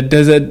 But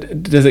does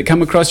it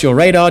come across your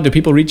radar? Do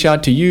people reach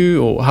out to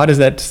you, or how does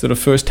that sort of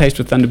first taste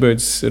with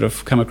Thunderbirds sort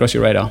of come across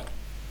your radar?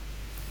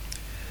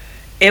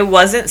 It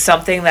wasn't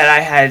something that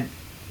I had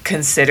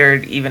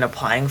considered even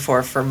applying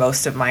for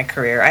most of my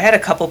career. I had a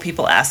couple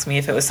people ask me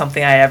if it was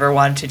something I ever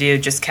wanted to do,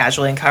 just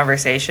casually in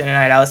conversation, and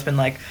I'd always been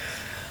like,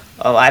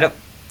 I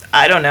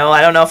don't know.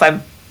 I don't know if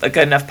I'm a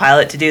good enough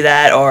pilot to do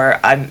that, or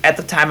at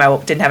the time I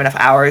didn't have enough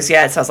hours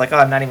yet, so I was like,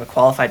 I'm not even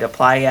qualified to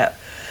apply yet.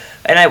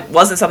 And it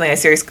wasn't something I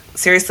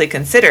seriously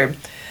considered.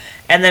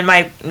 And then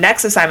my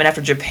next assignment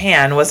after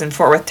Japan was in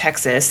Fort Worth,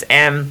 Texas,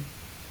 and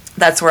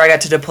that's where I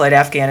got to deploy to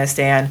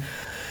Afghanistan.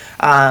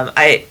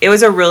 It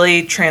was a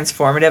really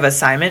transformative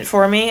assignment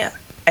for me.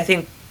 I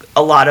think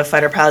a lot of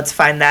fighter pilots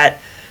find that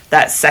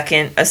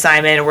second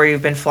assignment where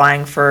you've been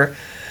flying for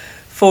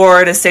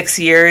 4 to 6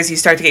 years, you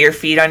start to get your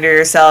feet under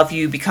yourself.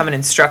 You become an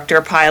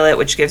instructor pilot,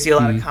 which gives you a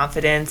lot of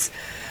confidence.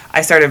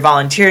 I started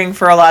volunteering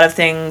for a lot of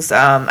things.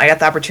 I got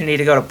the opportunity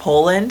to go to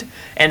Poland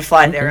and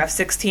fly their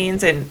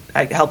F-16s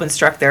and help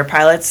instruct their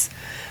pilots,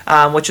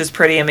 which was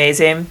pretty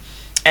amazing.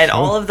 And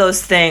all of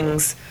those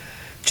things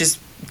just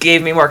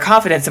gave me more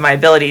confidence in my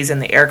abilities in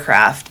the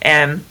aircraft.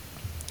 And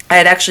I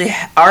had actually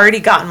already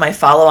gotten my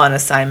follow-on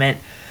assignment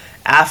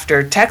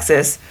after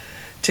Texas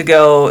to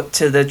go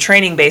to the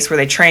training base where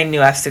they train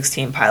new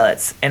F-16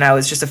 pilots. And I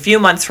was just a few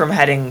months from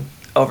heading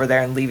over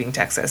there and leaving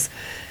Texas.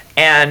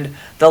 And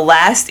the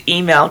last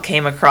email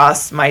came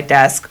across my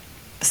desk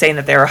saying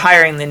that they were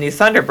hiring the new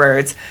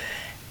Thunderbirds,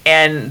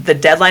 and the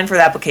deadline for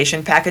the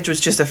application package was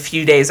just a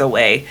few days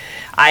away.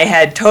 I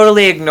had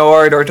totally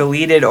ignored or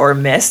deleted or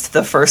missed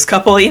the first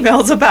couple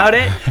emails about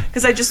it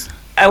because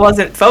I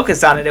wasn't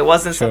focused on it. It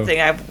wasn't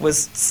something I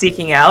was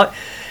seeking out.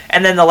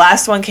 And then the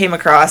last one came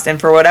across,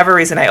 and for whatever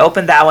reason, I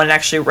opened that one and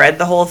actually read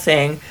the whole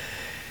thing.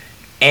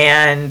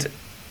 And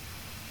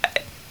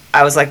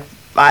I was like,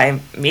 I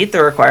meet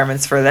the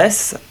requirements for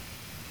this.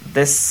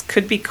 This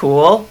could be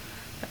cool.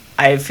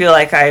 I feel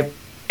like I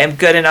am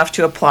good enough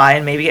to apply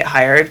and maybe get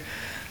hired.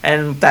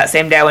 And that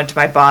same day I went to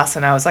my boss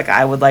and I was like,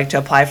 I would like to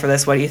apply for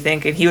this. What do you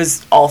think? And he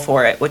was all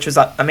for it, which was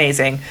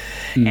amazing,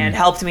 and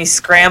helped me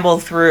scramble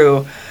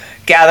through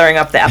gathering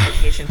up the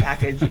application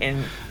package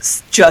in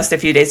just a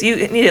few days. You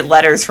needed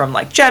letters from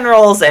like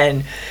generals,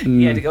 and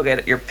you had to go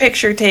get your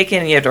picture taken,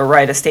 and you had to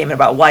write a statement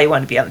about why you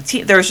wanted to be on the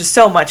team. There was just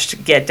so much to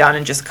get done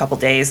in just a couple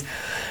days.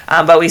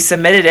 But we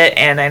submitted it,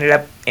 and I ended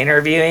up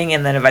interviewing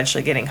and then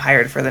eventually getting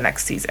hired for the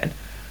next season.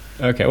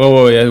 Okay,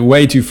 well, yeah,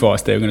 way too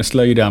fast there. We're going to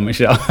slow you down,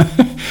 Michelle.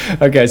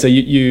 Okay, so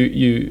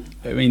you,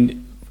 I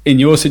mean, in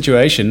your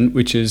situation,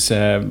 which is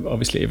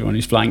obviously everyone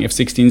who's flying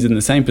F-16s is in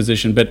the same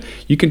position, but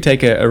you can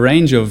take a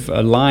range of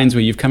lines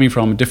where you're coming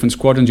from, different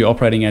squadrons you're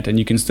operating at, and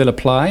you can still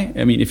apply.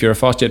 I mean, if you're a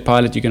fast jet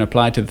pilot, you can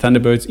apply to the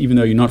Thunderbirds, even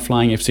though you're not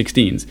flying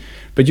F-16s.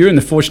 But you're in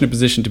the fortunate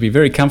position to be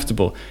very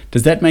comfortable.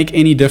 Does that make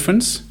any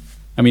difference?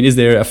 I mean, is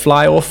there a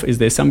fly-off? Is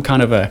there some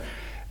kind of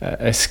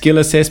a skill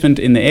assessment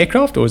in the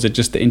aircraft, or is it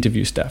just the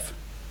interview stuff?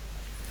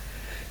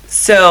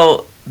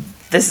 So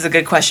this is a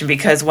good question,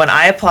 because when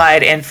I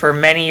applied, and for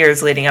many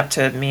years leading up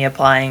to me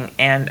applying,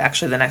 and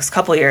actually the next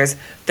couple of years,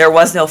 there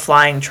was no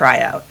flying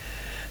tryout.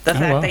 The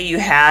fact that you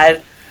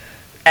had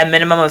a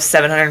minimum of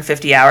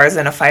 750 hours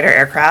in a fighter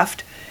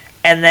aircraft,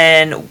 and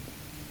then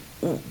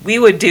we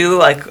would do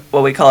like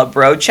what we call a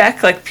bro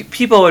check. Like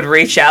people would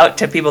reach out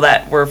to people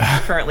that were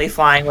currently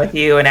flying with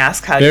you and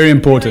ask how very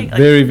important, like,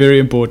 very, very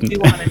important. Do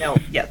you want to know?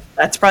 Yeah,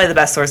 that's probably the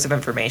best source of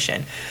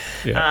information.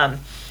 Yeah.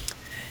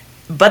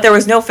 But there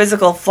was no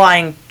physical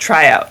flying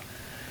tryout.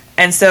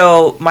 And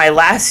so my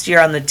last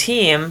year on the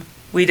team,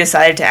 we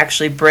decided to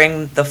actually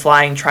bring the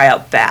flying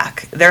tryout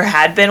back. There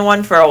had been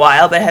one for a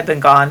while, but had been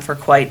gone for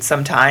quite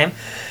some time.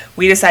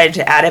 We decided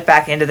to add it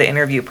back into the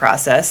interview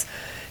process.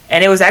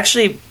 And it was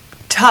actually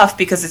tough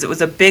because it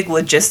was a big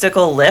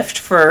logistical lift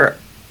for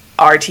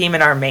our team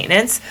and our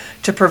maintenance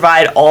to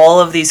provide all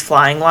of these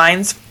flying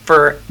lines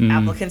for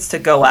applicants to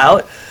go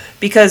out,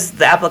 because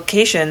the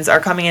applications are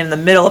coming in the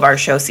middle of our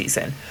show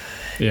season.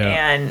 Yeah.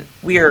 And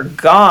we are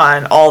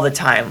gone all the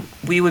time.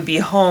 We would be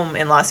home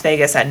in Las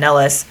Vegas at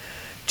Nellis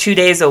 2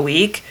 days a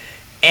week,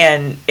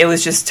 and it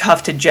was just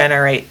tough to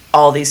generate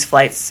all these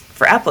flights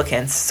for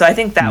applicants. So I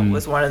think that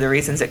was one of the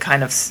reasons it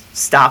kind of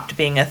stopped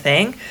being a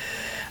thing.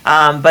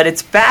 But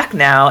it's back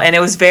now, and it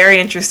was very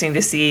interesting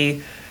to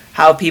see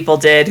how people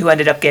did, who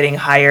ended up getting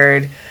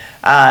hired.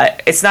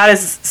 It's not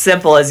as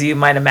simple as you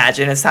might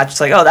imagine. It's not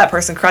just like, oh, that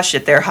person crushed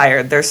it, they're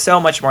hired. There's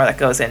so much more that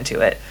goes into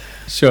it.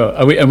 Sure.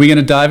 Are we going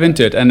to dive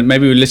into it? And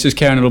maybe let's just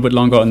carry on a little bit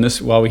longer on this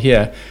while we're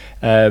here.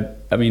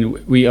 I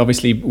mean, we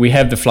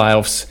have the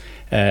fly-offs.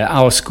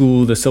 Our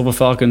school, the Silver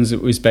Falcons,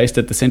 is based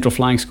at the Central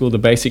Flying School. The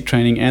basic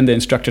training and the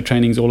instructor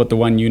training is all at the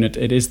one unit.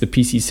 It is the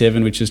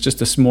PC-7, which is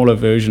just a smaller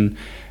version,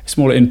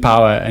 smaller in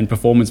power and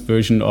performance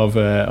version of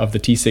the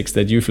T-6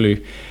 that you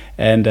flew.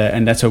 And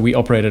that's how we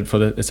operated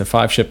it's a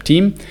 5-ship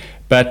team.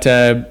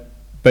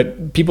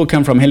 But people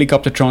come from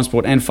helicopter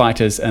transport and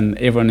fighters, and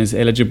everyone is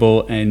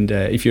eligible. And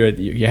if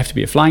you have to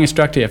be a flying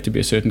instructor, you have to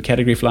be a certain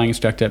category flying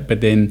instructor. But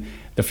then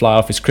the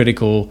fly-off is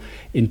critical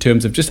in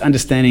terms of just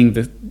understanding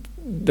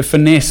the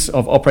finesse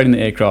of operating the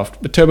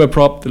aircraft. The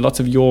turboprop, the lots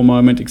of yaw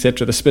moment,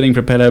 etc. The spinning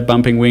propeller,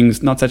 bumping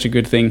wings, not such a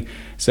good thing.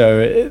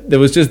 So there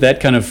was just that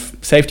kind of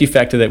safety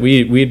factor that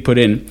we had put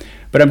in.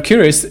 But I'm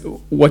curious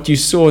what you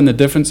saw in the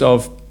difference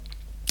of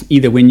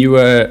either when you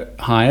were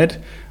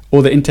hired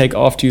or the intake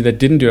after you that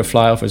didn't do a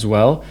fly-off as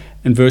well,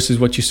 and versus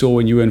what you saw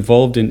when you were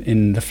involved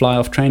in the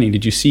fly-off training.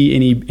 Did you see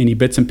any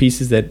bits and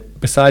pieces that,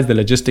 besides the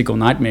logistical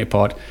nightmare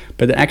part,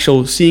 but the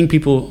actual seeing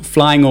people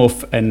flying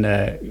off and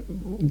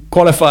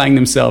qualifying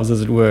themselves,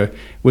 as it were,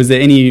 was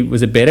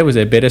it better? Was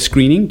there better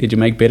screening? Did you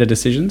make better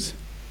decisions?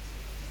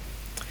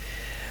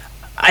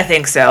 I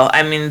think so.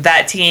 I mean,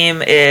 that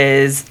team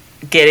is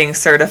getting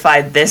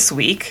certified this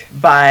week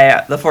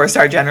by the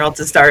 4-star general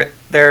to start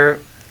their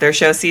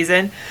show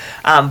season.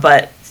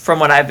 But from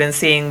what I've been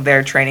seeing,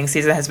 their training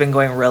season has been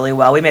going really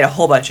well. We made a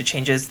whole bunch of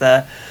changes.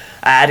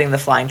 Adding the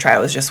flying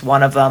tryout was just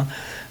one of them.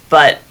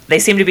 But they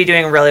seem to be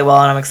doing really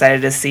well, and I'm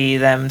excited to see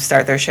them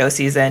start their show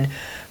season.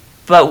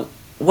 But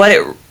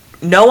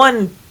no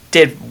one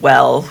did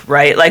well,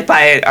 right? Like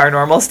by our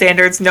normal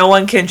standards, no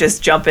one can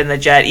just jump in the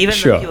jet, even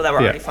the people that were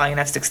already flying an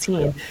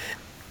F-16,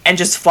 and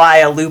just fly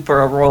a loop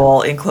or a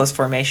roll in close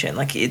formation.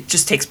 Like it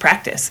just takes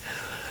practice.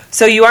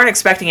 So you aren't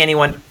expecting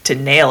anyone to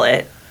nail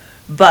it,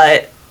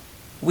 but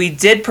we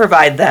did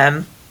provide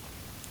them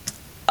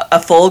a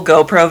full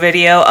GoPro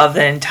video of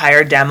the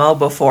entire demo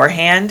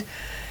beforehand,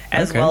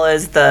 as well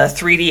as the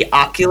 3D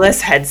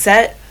Oculus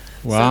headset.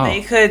 Wow. So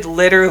they could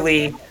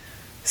literally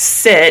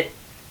sit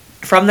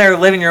from their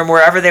living room,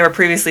 wherever they were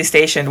previously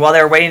stationed, while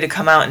they were waiting to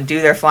come out and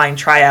do their flying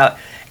tryout,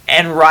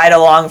 and ride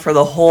along for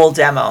the whole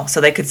demo. So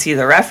they could see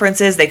the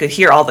references, they could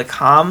hear all the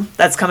comm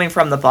that's coming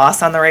from the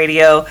boss on the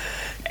radio,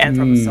 and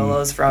from the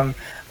solos from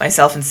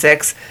myself and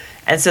Six.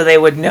 And so they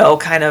would know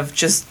kind of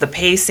just the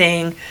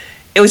pacing.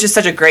 It was just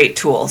such a great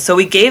tool. So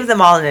we gave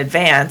them all in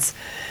advance,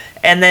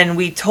 and then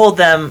we told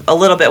them a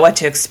little bit what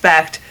to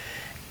expect.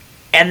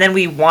 And then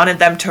we wanted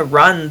them to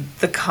run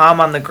the comm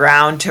on the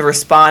ground to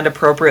respond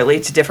appropriately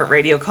to different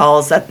radio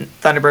calls that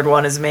Thunderbird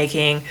 1 is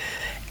making.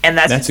 And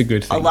that's a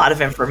good thing. A lot of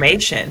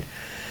information.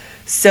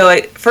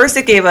 So first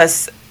it gave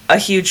us a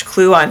huge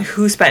clue on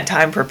who spent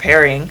time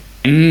preparing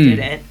and who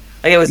didn't.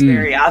 Like, it was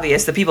very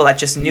obvious. The people that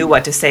just knew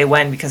what to say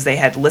when because they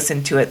had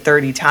listened to it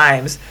 30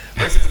 times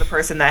versus the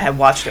person that had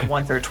watched it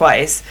once or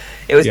twice.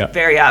 It was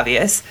very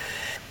obvious.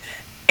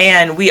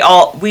 And we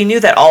knew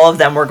that all of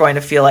them were going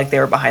to feel like they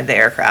were behind the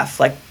aircraft.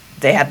 Like,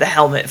 they had the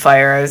helmet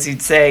fire, as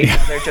you'd say.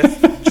 They're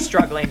just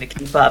struggling to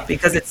keep up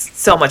because it's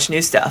so much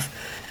new stuff.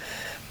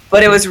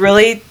 But it was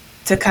really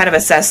to kind of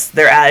assess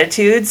their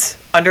attitudes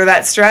under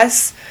that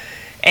stress,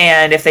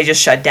 and if they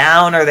just shut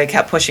down or they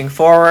kept pushing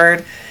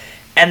forward.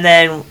 And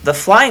then the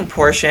flying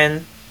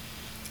portion,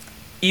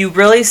 you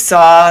really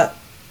saw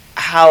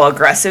how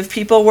aggressive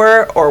people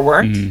were or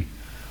weren't.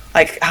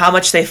 Like, how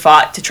much they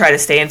fought to try to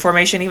stay in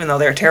formation, even though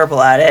they're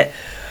terrible at it.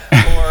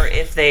 Or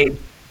if they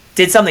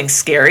did something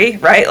scary,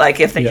 right? Like,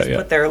 if they just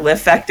put their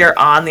lift vector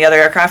on the other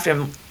aircraft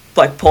and,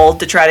 like,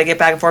 pulled to try to get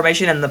back in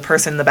formation, and the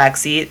person in the back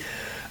seat,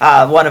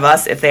 one of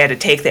us, if they had to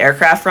take the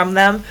aircraft from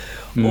them,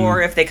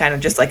 or if they kind of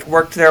just, like,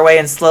 worked their way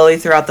in slowly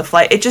throughout the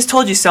flight. It just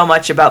told you so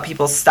much about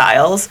people's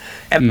styles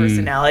and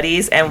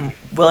personalities and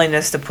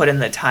willingness to put in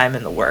the time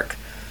and the work.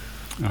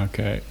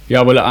 Okay.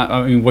 Yeah, well,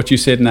 I mean, what you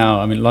said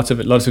now, I mean, lots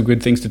of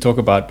good things to talk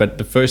about, but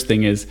the first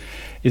thing is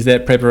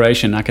that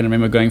preparation. I can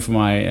remember going for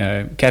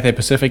my Cathay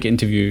Pacific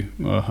interview,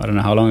 I don't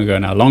know how long ago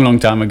now, long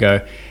time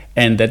ago,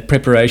 and that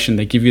preparation,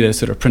 they give you those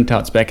sort of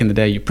printouts. Back in the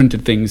day, you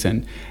printed things,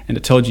 and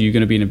it told you you're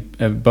going to be in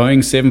a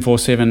Boeing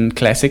 747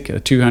 Classic, a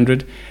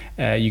 200,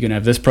 you're going to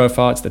have this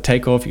profile, it's the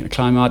takeoff, you're going to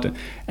climb out,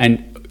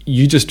 and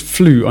you just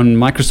flew on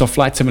Microsoft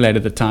Flight Simulator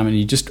at the time, and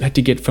you just had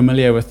to get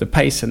familiar with the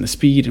pace and the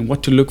speed and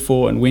what to look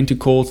for and when to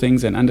call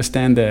things and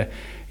understand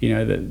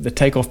the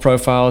takeoff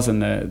profiles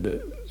and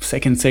the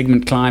second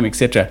segment climb,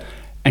 etc.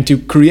 And to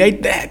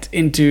create that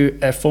into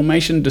a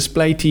formation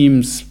display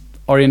team's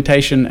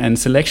orientation and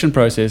selection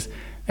process,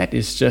 that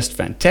is just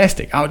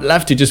fantastic. I would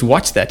love to just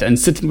watch that and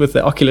sit with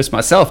the Oculus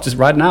myself just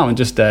right now and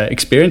just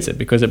experience it,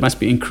 because it must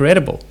be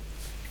incredible.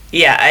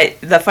 Yeah,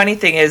 the funny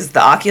thing is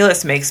the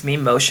Oculus makes me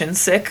motion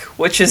sick,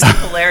 which is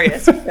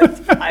hilarious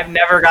because I've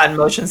never gotten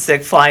motion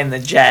sick flying the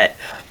jet,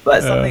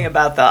 but something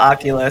about the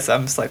Oculus,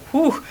 I'm just like,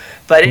 whew.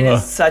 But it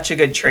is such a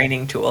good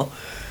training tool.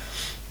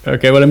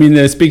 Okay, well, I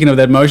mean, speaking of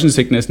that motion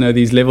sickness,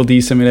 these level D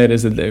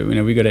simulators,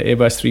 we got an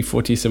Airbus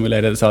 340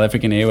 simulator, the South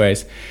African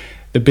Airways.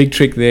 The big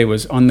trick there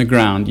was on the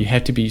ground. You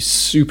had to be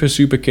super,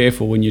 super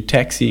careful when you're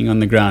taxiing on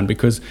the ground,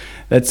 because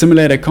that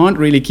simulator can't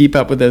really keep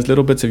up with those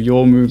little bits of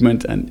yaw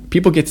movement, and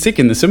people get sick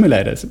in the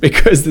simulators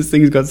because this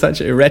thing's got such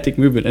erratic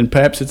movement. And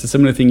perhaps it's a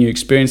similar thing you're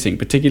experiencing,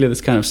 particularly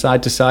this kind of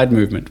side-to-side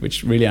movement,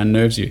 which really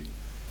unnerves you.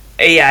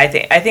 Yeah,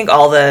 I think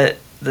all the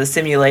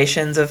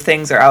simulations of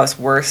things are always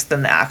worse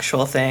than the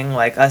actual thing.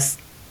 Like us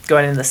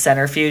going in the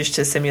centrifuge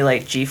to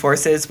simulate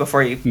G-forces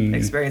before you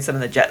experience them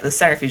in the jet. The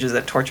centrifuge is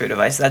a torture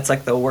device. That's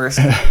like the worst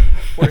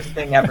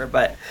thing ever.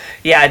 But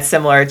yeah, it's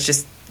similar. It's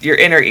just your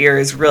inner ear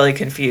is really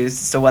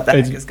confused as to what the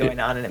heck is going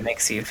on, and it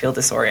makes you feel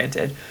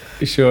disoriented.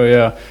 Sure,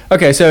 yeah.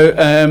 Okay, so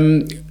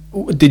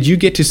did you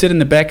get to sit in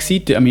the back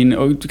seat? I mean,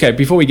 okay,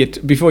 before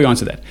you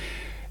answer that,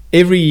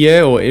 every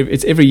year, or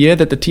it's every year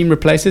that the team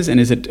replaces, and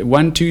is it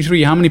 1, 2,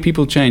 3? How many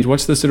people change?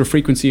 What's the sort of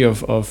frequency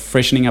of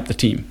freshening up the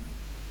team?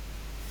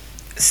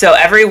 So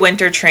every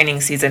winter training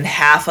season,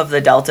 half of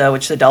the Delta,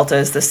 which the Delta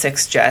is the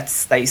 6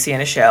 jets that you see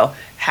in a show,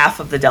 half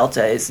of the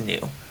Delta is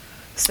new.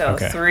 So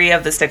 3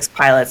 of the 6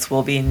 pilots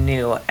will be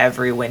new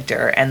every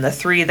winter. And the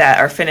 3 that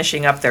are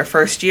finishing up their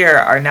first year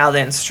are now the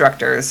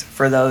instructors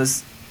for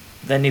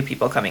the new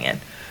people coming in.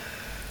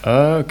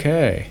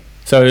 Okay.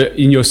 So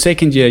in your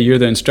second year, you're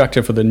the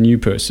instructor for the new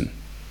person.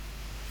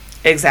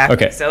 Exactly.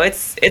 Okay. So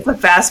it's a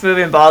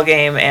fast-moving ball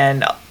game,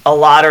 and a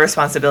lot of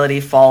responsibility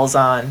falls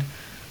on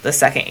the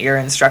second-year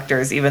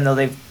instructors, even though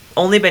they've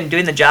only been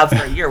doing the job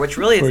for a year, which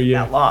really isn't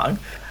that long.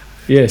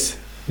 Yes,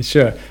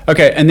 sure.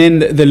 Okay, and then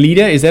the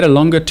leader, is that a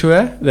longer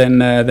tour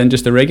than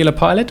just a regular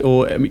pilot?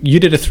 Or you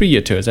did a 3-year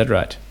tour, is that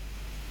right?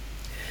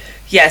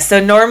 Yeah, so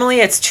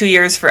normally it's 2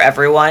 years for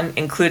everyone,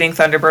 including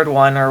Thunderbird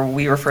 1, or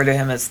we refer to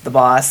him as the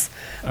boss.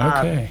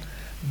 Okay.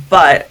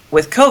 But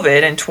with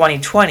COVID in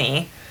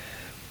 2020,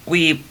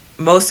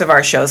 most of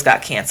our shows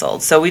got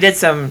canceled. So we did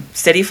some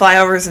city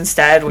flyovers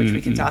instead, which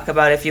we can talk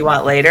about if you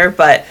want later.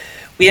 But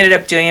we ended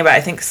up doing about,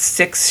 I think,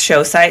 6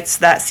 show sites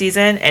that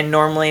season. And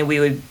normally we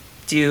would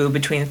do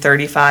between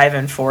 35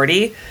 and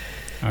 40.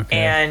 Okay.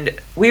 And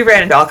we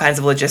ran into all kinds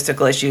of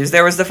logistical issues.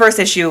 There was the first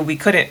issue, we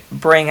couldn't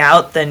bring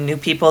out the new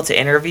people to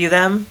interview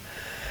them,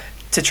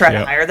 to try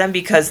to hire them,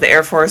 because the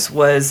Air Force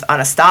was on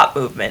a stop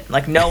movement.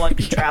 Like, no one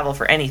could travel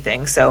for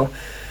anything. So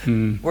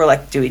we're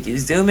like, do we do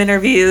Zoom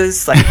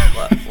interviews? Like,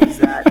 what was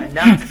that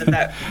enough?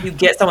 That you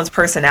get someone's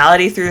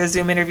personality through a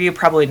Zoom interview?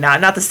 Probably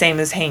not. Not the same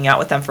as hanging out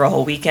with them for a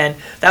whole weekend.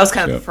 That was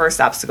kind of the first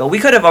obstacle. We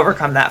could have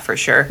overcome that for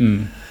sure.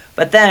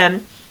 But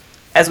then,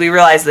 as we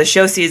realized the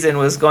show season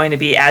was going to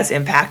be as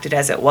impacted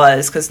as it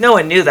was, because no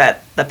one knew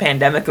that the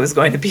pandemic was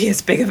going to be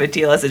as big of a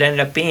deal as it ended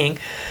up being,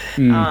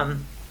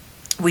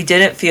 we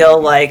didn't feel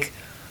like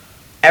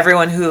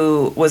everyone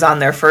who was on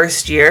their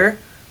first year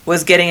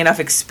was getting enough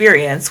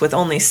experience with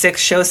only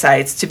 6 show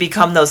sites to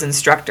become those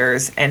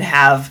instructors, and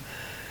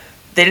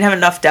they didn't have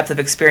enough depth of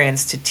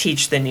experience to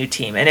teach the new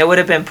team. And it would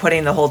have been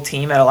putting the whole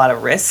team at a lot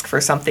of risk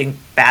for something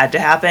bad to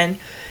happen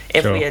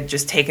if we had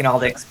just taken all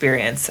the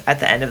experience at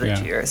the end of the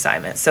 2-year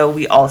assignment. So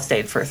we all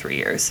stayed for 3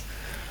 years.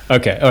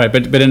 Okay, all right.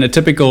 But in a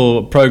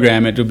typical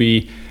program, it will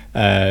be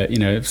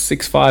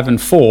 6, 5,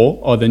 and 4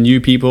 are the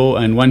new people,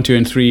 and 1, 2,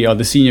 and 3 are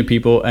the senior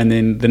people, and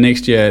then the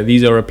next year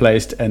these are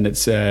replaced, and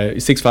it's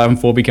 6, 5, and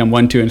 4 become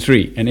 1, 2, and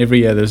 3, and every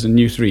year there's a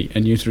new 3, a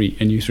new 3,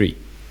 a new 3.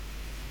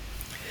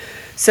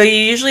 So you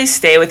usually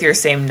stay with your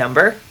same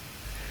number.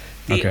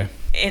 Okay.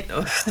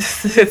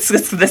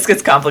 This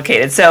gets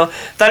complicated. So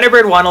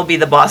Thunderbird 1 will be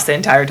the boss the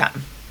entire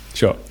time.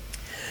 Sure.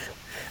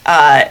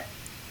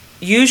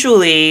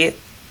 Usually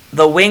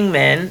the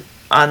wingman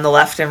on the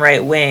left and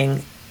right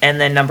wing, and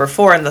then number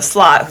 4 in the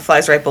slot, who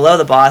flies right below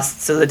the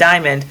boss, so the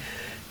diamond,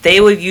 they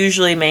would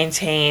usually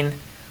maintain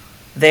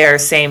their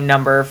same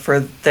number for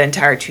the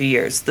entire 2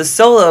 years. The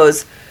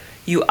solos,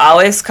 you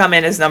always come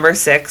in as number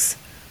 6,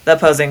 the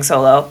opposing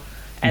solo,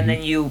 and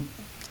then you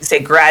say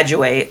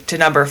graduate to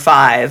number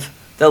 5,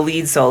 the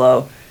lead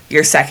solo,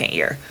 your second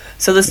year.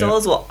 So the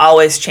solos will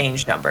always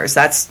change numbers.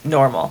 That's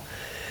normal.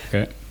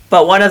 Okay.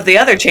 But one of the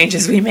other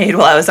changes we made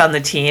while I was on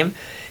the team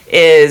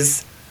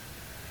is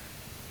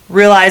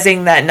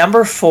realizing that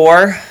number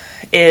 4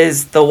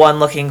 is the one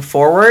looking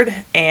forward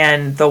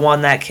and the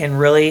one that can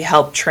really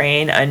help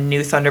train a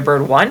new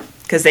Thunderbird 1,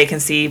 because they can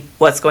see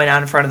what's going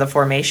on in front of the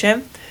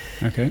formation.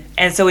 Okay.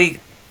 And so we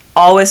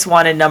always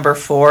wanted number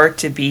 4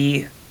 to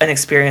be an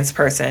experienced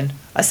person,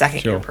 a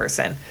second-year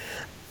person,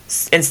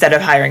 instead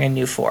of hiring a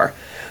new 4.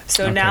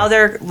 So now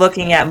they're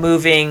looking at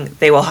moving,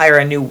 they will hire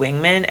a new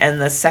wingman,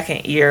 and the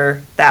second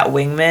year, that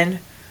wingman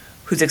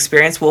whose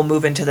experience will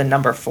move into the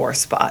number 4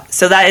 spot.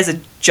 So that is a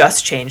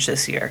just change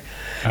this year.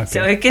 Okay.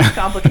 So it gets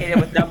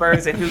complicated with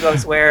numbers and who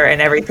goes where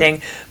and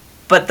everything.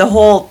 But the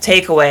whole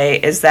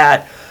takeaway is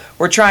that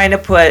we're trying to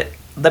put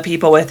the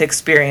people with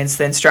experience,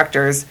 the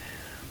instructors,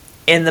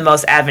 in the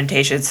most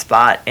advantageous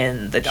spot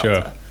in the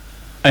Delta. Sure.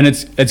 And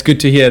it's good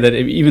to hear that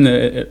even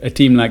a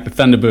team like the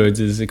Thunderbirds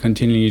is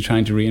continually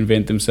trying to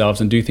reinvent themselves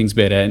and do things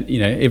better. And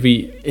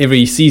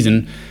every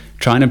season,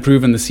 try and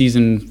improve on the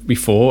season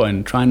before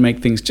and try and make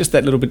things just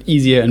that little bit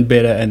easier and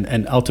better,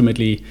 and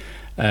ultimately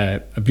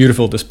a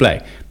beautiful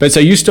display. But so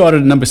you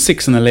started at number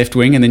 6 on the left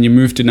wing, and then you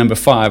moved to number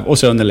 5,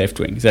 also on the left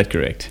wing. Is that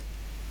correct?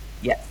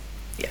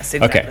 Yes,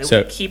 exactly. Okay,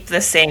 so we keep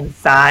the same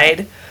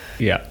side.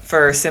 Yeah.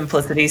 For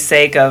simplicity's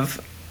sake of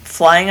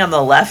flying on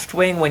the left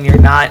wing when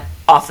you're not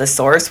off the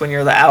source, when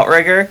you're the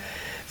outrigger,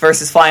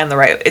 versus flying on the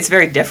right. It's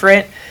very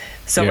different.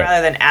 So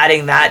rather than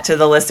adding that to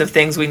the list of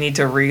things we need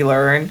to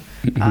relearn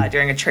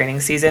during a training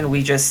season,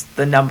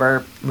 the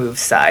number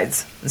moves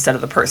sides instead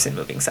of the person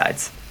moving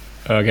sides.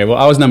 Okay, well,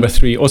 I was number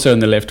 3, also in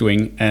the left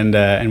wing,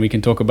 and we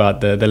can talk about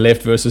the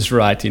left versus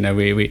right.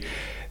 We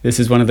this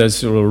is one of those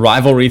sort of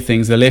rivalry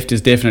things. The left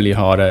is definitely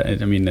harder.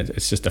 I mean,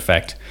 it's just a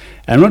fact.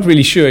 I'm not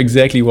really sure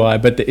exactly why,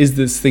 but there is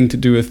this thing to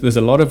do with, there's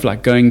a lot of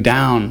like going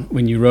down.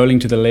 When you're rolling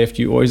to the left,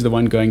 you're always the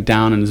one going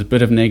down, and there's a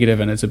bit of negative,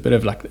 and it's a bit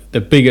of like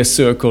the bigger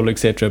circle,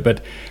 etc.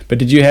 But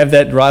did you have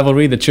that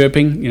rivalry, the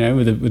chirping,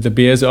 with the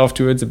beers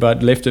afterwards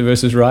about left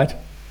versus right?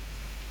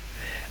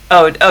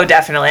 Oh,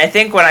 definitely. I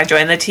think when I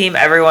joined the team,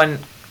 everyone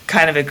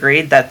kind of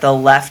agreed that the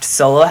left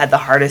solo had the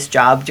hardest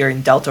job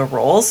during Delta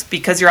rolls,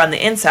 because you're on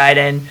the inside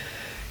and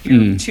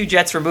you're 2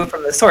 jets removed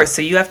from the source,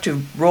 so you have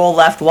to roll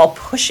left while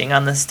pushing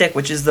on the stick,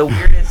 which is the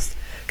weirdest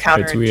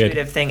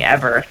counterintuitive thing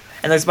ever.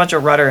 And there's a bunch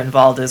of rudder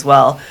involved as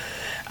well.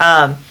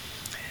 And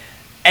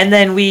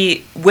then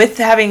with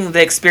having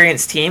the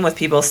experienced team, with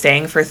people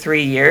staying for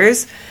 3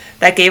 years,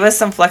 that gave us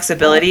some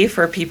flexibility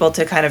for people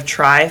to kind of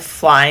try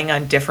flying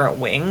on different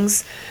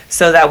wings,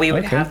 so that we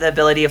would have the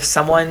ability, if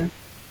someone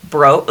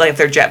broke, like if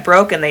their jet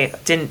broke and they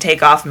didn't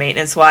take off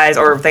maintenance-wise,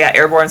 or if they got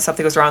airborne,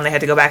 something was wrong, they had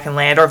to go back and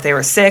land, or if they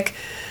were sick,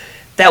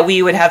 that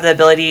we would have the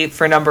ability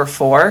for number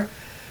 4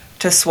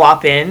 to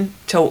swap in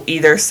to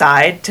either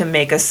side to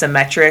make a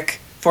symmetric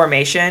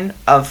formation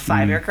of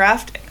 5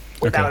 aircraft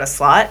without a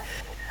slot.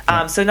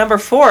 So number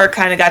 4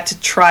 kind of got to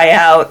try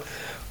out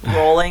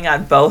rolling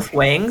on both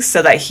wings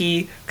so that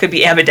he could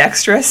be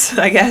ambidextrous,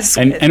 I guess.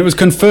 And it was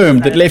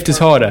confirmed that left is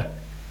harder.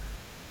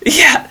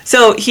 Yeah.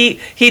 So he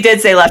did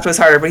say left was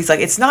harder, but he's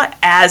like, it's not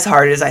as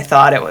hard as I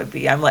thought it would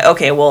be. I'm like,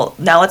 okay, well,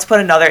 now let's put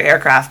another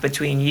aircraft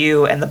between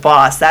you and the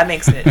boss. That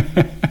makes it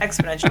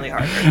exponentially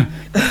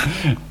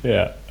harder.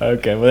 Yeah.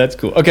 Okay. Well, that's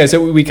cool. Okay,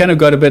 so we kind of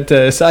got a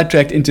bit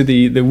sidetracked into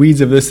the weeds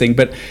of this thing,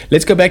 but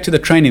let's go back to the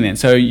training then.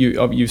 So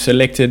you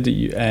selected,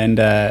 and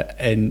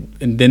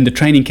then the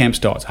training camp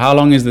starts. How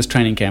long is this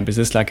training camp? Is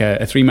this like a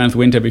 3-month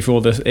winter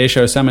before the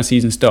airshow summer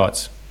season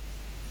starts?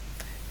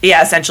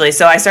 Yeah, essentially.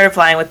 So I started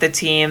flying with the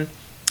team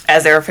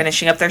as they were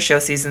finishing up their show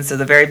season, so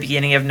the very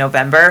beginning of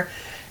November.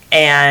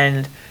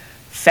 And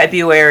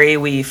February,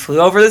 we flew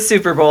over the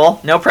Super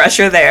Bowl. No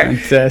pressure there.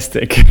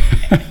 Fantastic.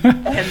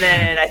 And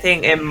then I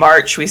think in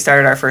March, we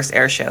started our first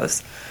air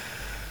shows.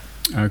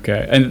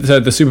 Okay. And so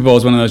the Super Bowl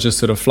is one of those just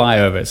sort of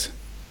flyovers.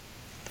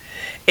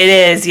 It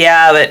is,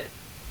 yeah, but...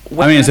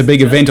 I mean, it's a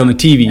big event on the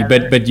TV,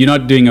 but you're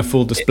not doing a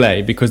full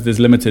display because there's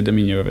limited, I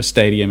mean, you have a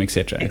stadium,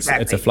 etc.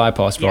 Exactly. It's a fly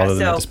past rather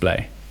than a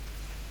display.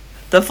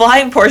 The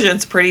flying portion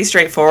is pretty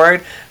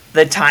straightforward.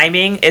 The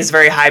timing is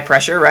very high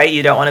pressure, right?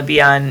 You don't want to be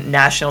on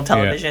national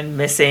television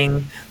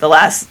missing the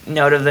last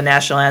note of the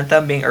national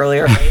anthem being early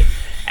or late.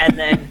 And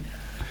then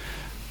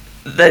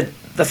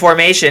the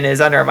formation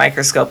is under a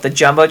microscope. The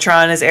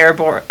Jumbotron is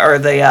airborne, or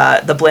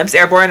the blimp's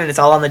airborne, and it's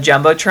all on the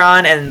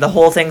Jumbotron, and the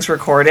whole thing's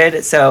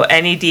recorded. So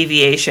any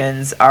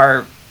deviations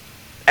are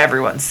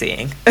everyone's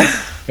seeing.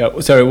 Yeah.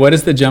 Sorry, what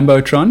is the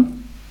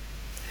Jumbotron?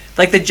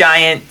 Like the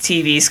giant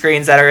TV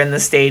screens that are in the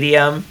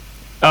stadium.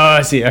 Oh,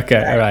 I see.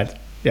 Okay, all right.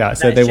 Yeah,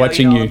 so they're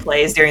watching you. The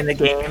plays during the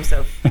game,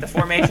 so the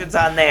formation's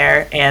on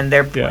there, and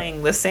they're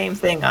playing the same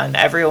thing on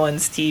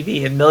everyone's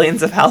TV in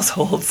millions of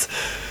households.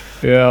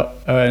 Yeah,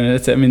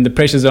 and I mean the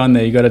pressure's on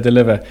there. You got to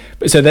deliver.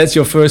 So that's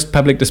your first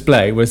public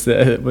display. Was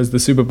the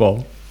Super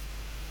Bowl?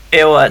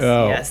 It was.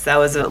 Oh. Yes, that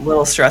was a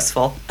little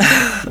stressful.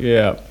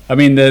 Yeah, I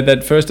mean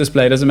that first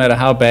display, doesn't matter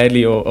how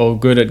badly or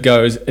good it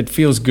goes. It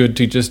feels good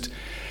to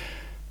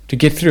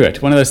get through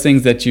it. One of those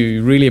things that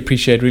you really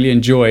appreciate, really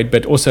enjoyed,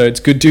 but also it's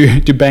good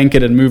to bank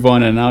it and move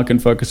on, and now I can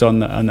focus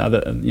on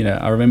other. You know,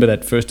 I remember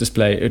that first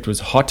display. It was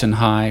hot and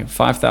high,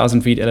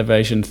 5,000 feet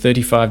elevation,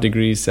 35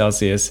 degrees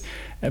Celsius,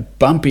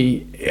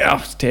 bumpy. Yeah, it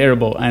was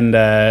terrible, and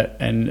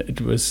it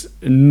was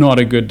not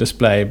a good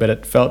display. But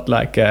it felt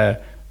like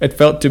it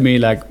felt to me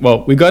like,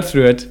 well, we got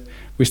through it.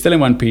 We're still in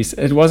one piece.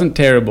 It wasn't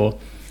terrible.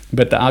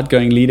 But the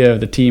outgoing leader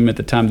of the team at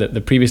the time, the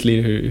previous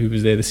leader who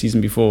was there the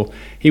season before,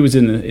 he was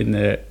in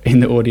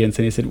the audience,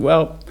 and he said,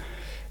 "Well,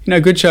 you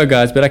know, good show,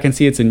 guys, but I can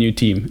see it's a new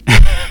team."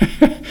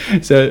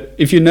 So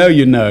if you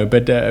know,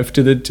 but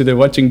to the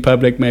watching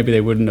public, maybe they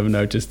wouldn't have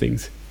noticed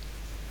things.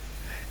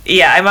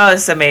 Yeah, I'm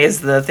always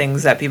amazed the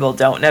things that people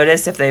don't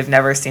notice if they've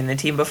never seen the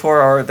team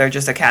before, or they're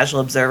just a casual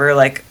observer,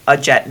 like a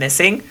jet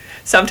missing.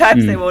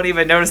 Sometimes they won't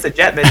even notice the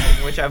jet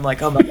missing, which I'm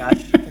like, oh my gosh.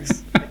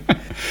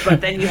 But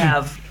then you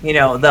have, you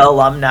know, the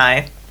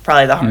alumni,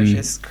 probably the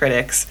harshest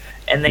critics,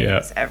 and they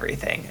miss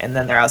everything. And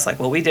then they're always like,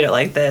 well, we did it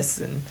like this.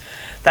 And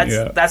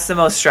that's the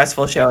most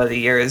stressful show of the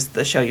year, is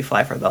the show you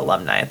fly for the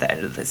alumni at the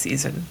end of the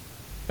season.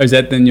 Is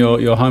that then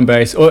your home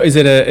base? Or is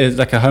it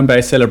like a home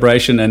base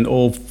celebration and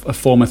all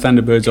former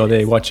Thunderbirds are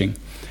there watching?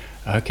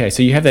 Okay,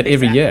 so you have that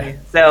every year.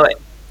 So,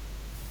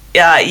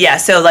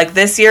 so like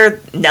this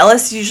year,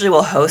 Nellis usually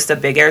will host a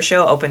big air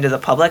show open to the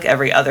public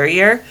every other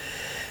year.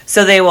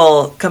 So they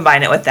will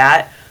combine it with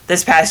that.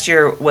 This past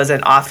year was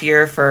an off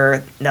year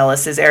for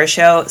Nellis's air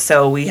show,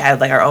 so we had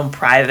like our own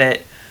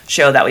private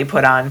show that we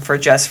put on for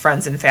just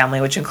friends and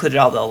family, which included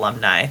all the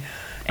alumni.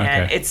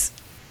 And it's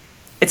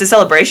a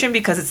celebration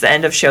because it's the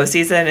end of show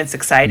season. It's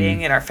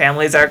exciting, and our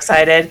families are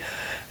excited.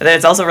 But then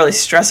it's also really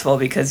stressful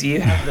because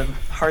you have the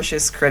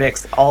harshest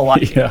critics all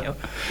watching you.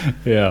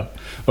 Yeah.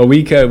 Well,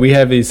 we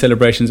have these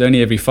celebrations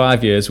only every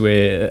 5 years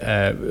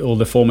where all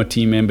the former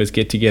team members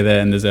get together,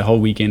 and there's a whole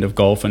weekend of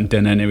golf and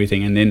dinner and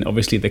everything, and then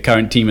obviously the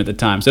current team at the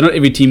time. So not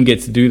every team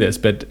gets to do this,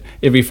 but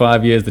every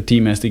 5 years the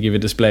team has to give a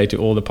display to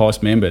all the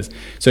past members.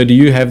 So do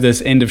you have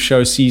this end of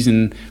show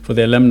season for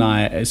the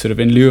alumni sort of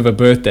in lieu of a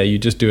birthday? You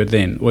just do it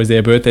then? Or is there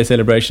a birthday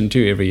celebration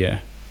too every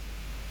year?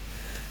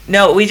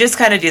 No, we just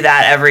kind of do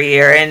that every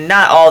year, and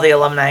not all the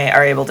alumni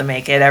are able to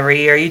make it every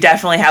year. You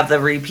definitely have the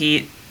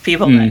repeat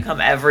people that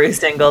come every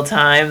single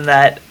time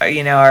that are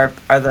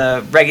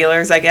the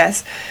regulars, I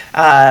guess.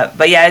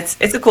 But yeah,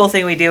 it's a cool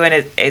thing we do, and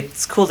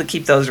it's cool to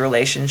keep those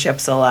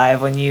relationships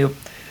alive. When you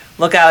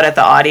look out at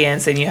the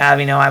audience and you have,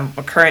 I'm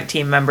a current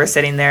team member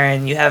sitting there,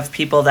 and you have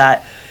people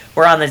that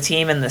were on the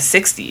team in the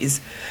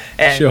 60s,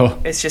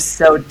 and it's just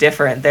so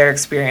different, their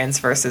experience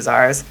versus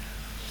ours.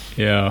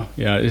 Yeah,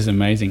 it is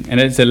amazing,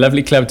 and it's a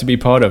lovely club to be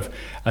part of.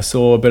 I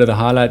saw a bit of the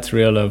highlights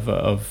reel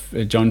of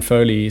John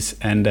Foley's,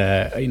 and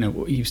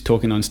he was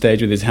talking on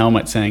stage with his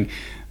helmet saying,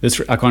 "This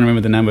I can't remember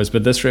the numbers,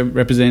 but this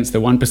represents the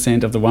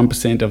 1% of the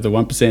 1% of the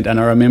 1%." And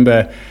I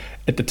remember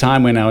at the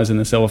time when I was in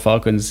the Silver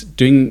Falcons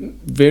doing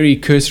very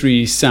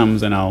cursory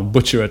sums, and I'll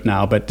butcher it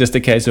now, but just a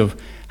case of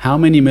how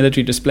many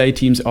military display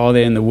teams are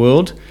there in the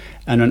world,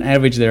 and on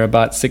average there are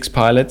about 6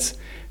 pilots.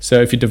 So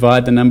if you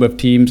divide the number of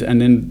teams and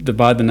then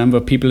divide the number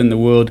of people in the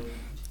world,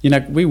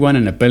 we won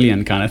in a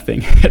billion kind of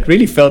thing. It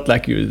really felt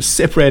like you were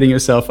separating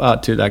yourself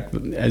out to, like,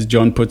 as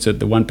John puts it,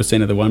 the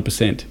 1% of the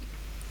 1%.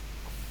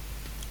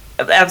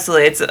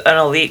 Absolutely. It's an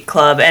elite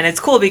club, and it's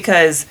cool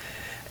because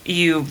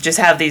you just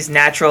have these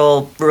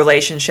natural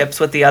relationships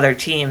with the other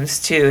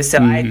teams too. So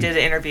I did an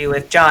interview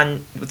with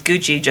John with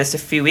Gucci just a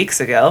few weeks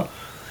ago,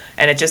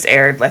 and it just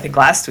aired, I think,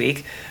 last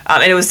week.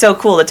 And it was so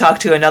cool to talk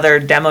to another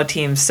demo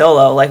team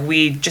solo. Like,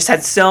 we just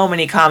had so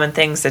many common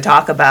things to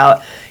talk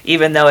about,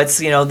 even though it's,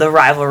 the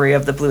rivalry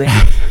of the Blue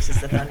Angels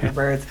versus the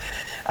Thunderbirds.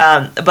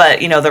 But,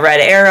 the Red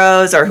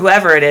Arrows or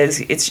whoever it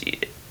is, it's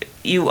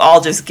you all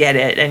just get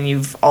it, and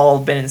you've all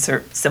been in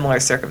similar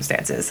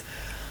circumstances.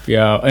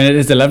 Yeah, and it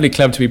is a lovely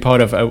club to be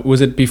part of. Was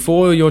it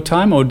before your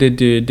time, or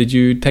did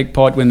you take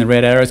part when the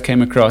Red Arrows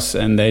came across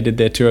and they did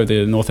their tour of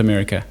the North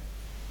America?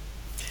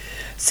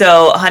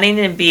 So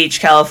Huntington Beach,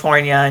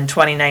 California, in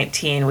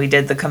 2019, we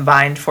did the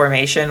combined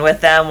formation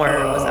with them, where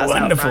it was us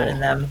out front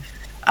and them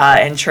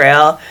in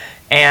trail,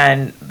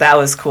 and that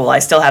was cool. I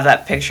still have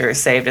that picture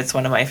saved. It's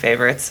one of my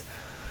favorites.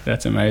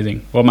 That's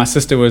amazing. Well, my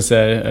sister was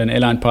an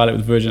airline pilot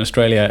with Virgin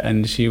Australia,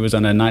 and she was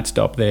on a night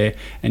stop there,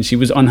 and she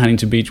was on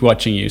Huntington Beach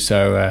watching you.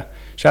 So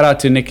shout out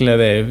to Nicola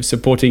there,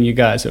 supporting you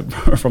guys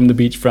from the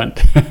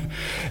beachfront.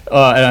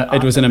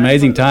 It was an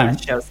amazing time.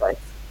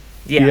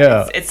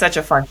 Yeah. It's such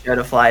a fun show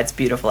to fly. It's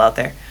beautiful out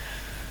there.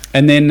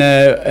 And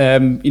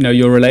then,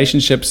 your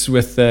relationships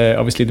with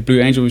obviously the Blue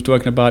Angel we were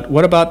talking about.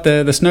 What about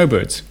the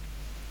Snowbirds?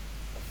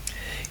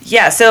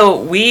 Yeah, so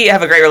we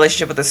have a great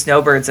relationship with the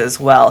Snowbirds as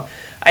well.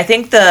 I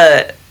think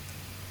the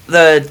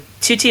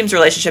two teams'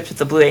 relationships with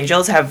the Blue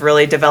Angels have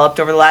really developed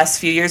over the last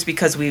few years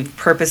because we've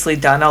purposely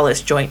done all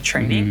this joint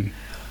training.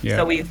 Yeah.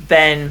 So we've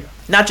been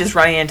not just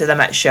running into them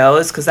at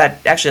shows, because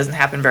that actually doesn't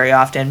happen very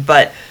often,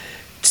 but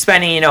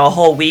spending a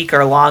whole week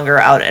or longer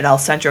out in El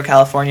Centro,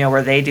 California,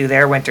 where they do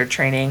their winter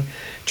training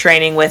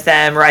with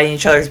them, riding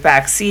each other's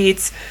back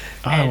seats.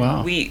 And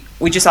wow. We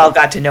just all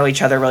got to know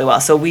each other really well.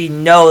 So we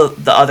know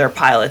the other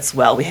pilots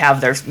well. We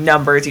have their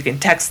numbers. You can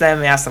text them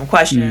and ask them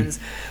questions.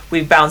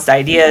 We've bounced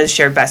ideas,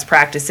 shared best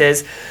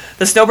practices.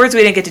 The Snowbirds,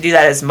 we didn't get to do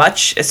that as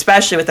much,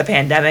 especially with the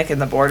pandemic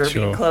and the border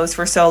being closed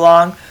for so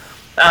long.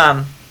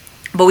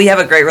 But we have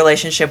a great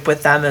relationship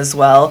with them as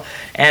well.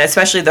 And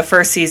especially the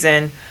first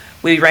season,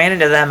 we ran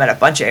into them at a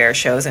bunch of air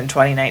shows in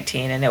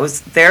 2019. And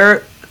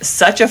they're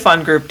such a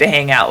fun group to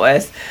hang out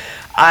with.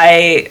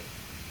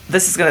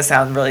 This is going to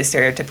sound really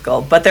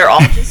stereotypical, but they're all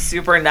just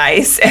super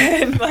nice.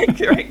 And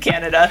right,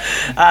 Canada.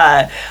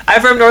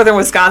 I'm from northern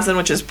Wisconsin,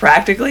 which is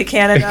practically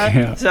Canada.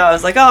 Yeah. So I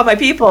was like, oh, my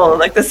people,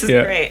 this is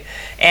great.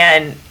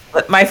 And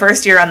my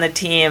first year on the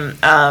team,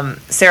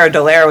 Sarah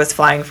Dallaire was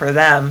flying for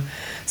them.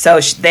 So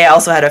they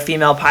also had a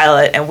female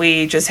pilot, and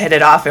we just hit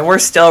it off, and we're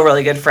still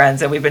really good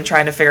friends. And we've been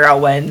trying to figure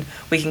out when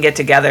we can get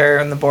together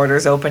and the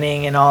borders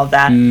opening and all of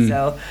that.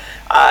 So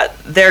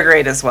they're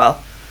great as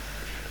well.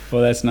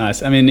 Well, that's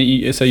nice. I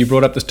mean, so you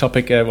brought up this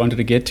topic. I wanted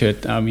to get to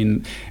it. I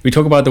mean, we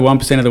talk about the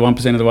 1% of the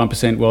 1% of the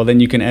 1%. Well, then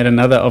you can add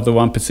another of the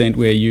 1%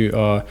 where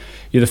you're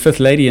the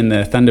fifth lady in the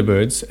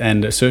Thunderbirds,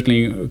 and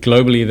certainly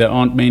globally there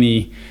aren't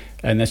many.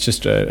 And that's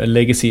just a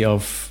legacy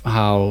of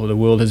how the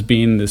world has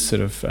been, this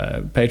sort of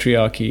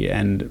patriarchy,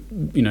 and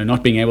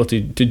not being able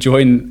to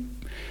join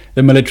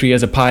the military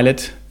as a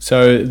pilot.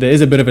 So there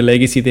is a bit of a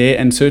legacy there,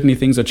 and certainly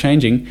things are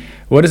changing.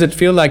 What does it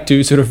feel like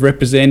to sort of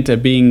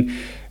represent being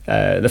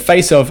the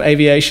face of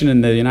aviation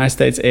in the United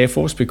States Air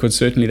Force? Because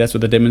certainly that's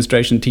what the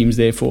demonstration team's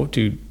there for,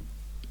 to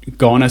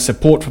garner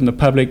support from the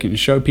public and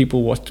show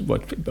people what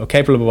are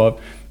capable of.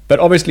 But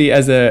obviously,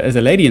 as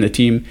a lady in the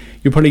team,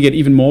 you probably get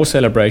even more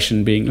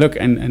celebration being, look,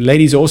 and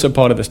ladies are also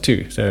part of this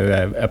too.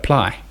 So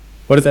apply.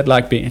 What is that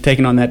like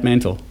taking on that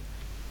mantle?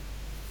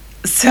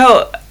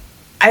 So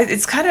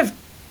it's kind of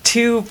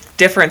two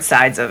different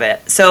sides of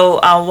it. So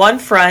on one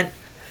front,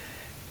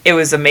 it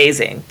was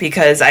amazing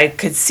because I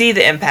could see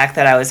the impact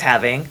that I was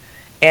having,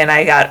 and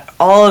I got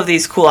all of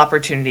these cool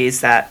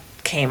opportunities that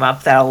came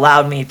up that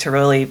allowed me to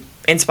really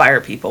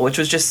inspire people, which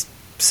was just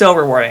so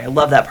rewarding. I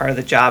love that part of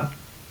the job.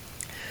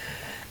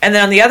 And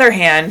then on the other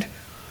hand,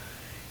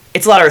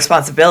 it's a lot of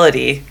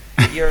responsibility.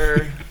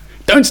 You're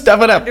don't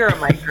stuff it up under a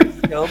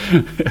microscope.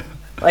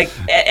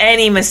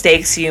 Any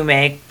mistakes you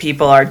make,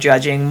 people are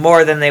judging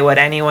more than they would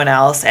anyone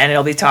else, and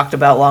it'll be talked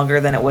about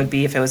longer than it would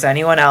be if it was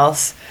anyone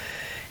else.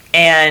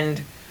 And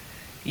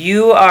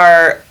you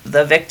are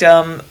the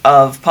victim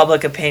of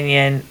public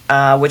opinion,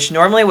 which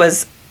normally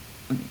was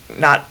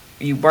not.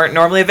 You weren't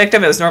normally a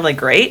victim. It was normally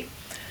great,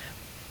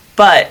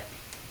 but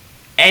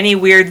any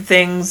weird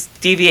things,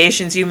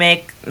 deviations you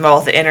make,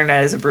 well, the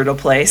internet is a brutal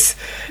place,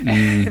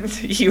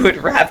 and you would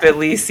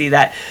rapidly see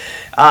that.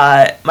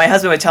 My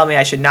husband would tell me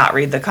I should not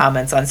read the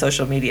comments on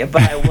social media,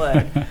 but I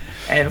would.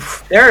 And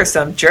there are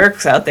some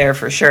jerks out there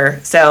for sure.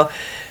 So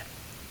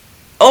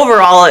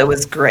overall, it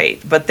was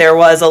great, but there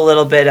was a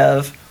little bit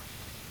of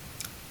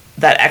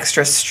that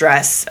extra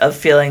stress of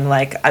feeling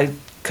like I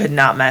could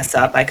not mess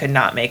up. I could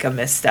not make a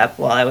misstep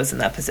while I was in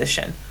that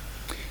position.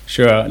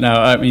 Sure. No,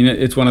 I mean,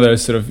 it's one of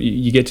those sort of,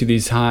 you get to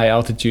these high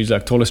altitudes,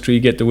 like tallest tree, you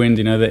get the wind,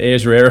 the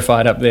air's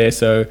rarefied up there.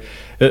 So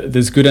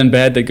there's good and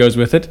bad that goes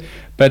with it.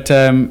 But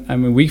I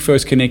mean, we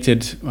first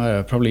connected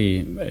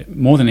probably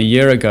more than a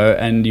year ago,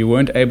 and you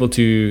weren't able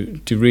to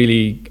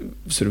really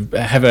sort of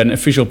have an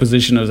official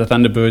position as a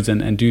Thunderbirds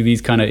and do these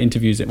kind of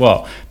interviews.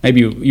 Well, maybe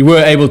you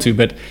were able to,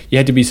 but you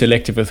had to be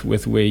selective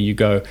with where you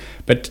go.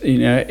 But,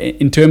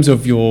 in terms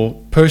of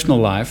your personal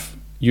life,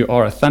 you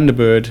are a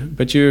Thunderbird,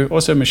 but you're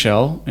also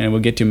Michelle, and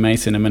we'll get to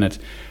Mace in a minute.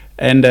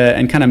 And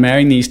kind of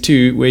marrying these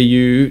two, where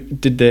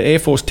did the Air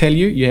Force tell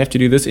you have to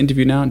do this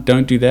interview now,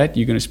 don't do that,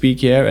 you're going to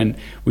speak here, and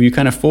were you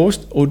kind of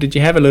forced, or did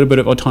you have a little bit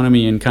of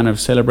autonomy in kind of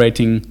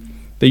celebrating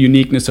the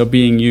uniqueness of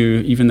being you,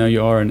 even though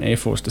you are an Air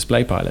Force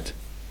display pilot?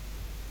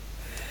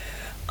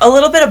 A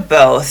little bit of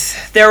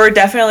both. There were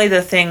definitely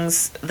the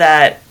things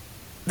that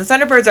the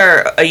Thunderbirds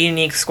are a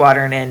unique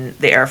squadron in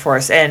the Air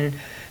Force, and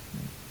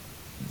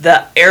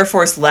the Air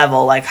Force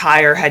level, like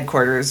higher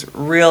headquarters,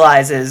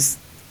 realizes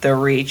the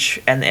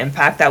reach and the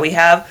impact that we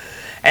have.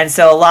 And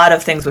so a lot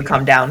of things would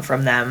come down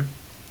from them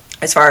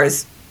as far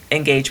as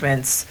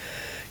engagements,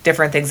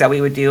 different things that we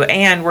would do.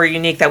 And we're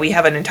unique that we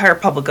have an entire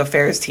public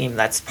affairs team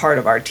that's part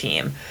of our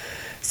team.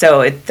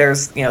 So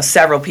there's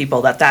several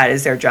people that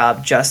is their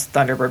job, just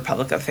Thunderbird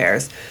Public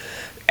Affairs.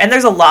 And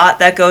there's a lot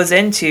that goes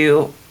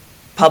into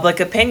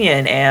public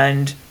opinion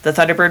and the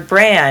Thunderbird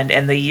brand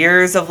and the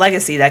years of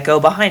legacy that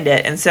go behind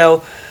it. And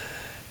so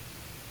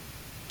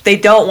they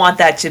don't want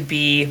that to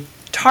be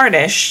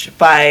tarnished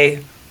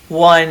by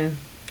one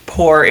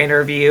poor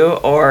interview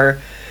or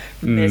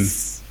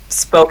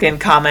misspoken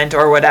comment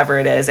or whatever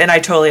it is. And I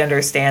totally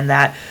understand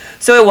that.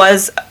 So it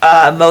was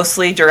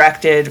mostly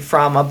directed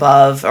from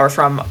above, or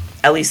from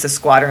at least the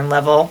squadron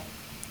level.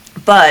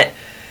 But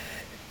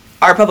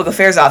our public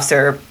affairs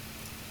officer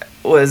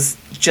was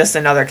just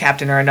another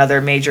captain or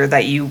another major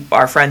that you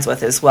are friends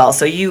with as well.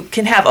 So you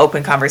can have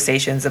open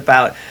conversations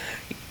about,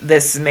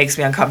 this makes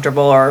me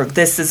uncomfortable, or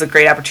this is a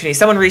great opportunity.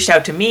 Someone reached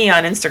out to me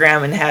on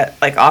Instagram and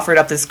had offered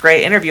up this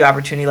great interview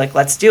opportunity,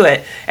 let's do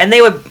it. And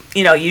they would,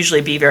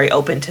 usually be very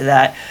open to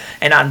that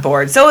and on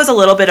board. So it was a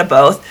little bit of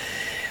both.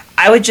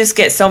 I would just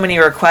get so many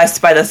requests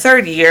by the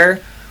third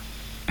year,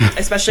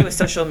 especially with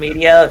social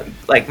media,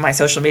 my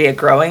social media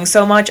growing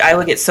so much. I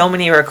would get so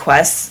many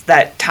requests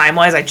that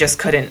time-wise I just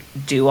couldn't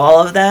do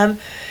all of them.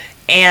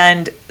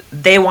 And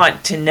they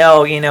want to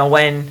know,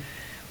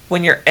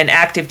 when you're an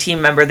active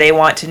team member, they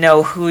want to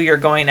know who you're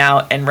going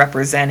out and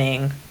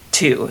representing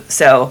to.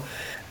 So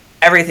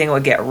everything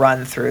would get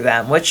run through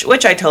them, which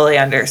I totally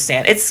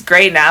understand. It's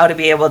great now to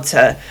be able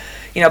to,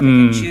 pick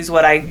and choose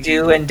what I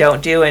do and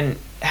don't do, and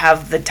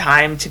have the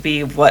time to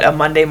be a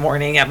Monday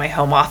morning at my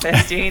home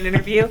office doing an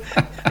interview.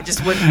 I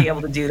just wouldn't be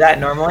able to do that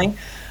normally.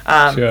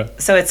 Sure.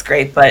 So it's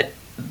great, but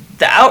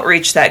the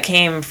outreach that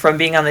came from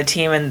being on the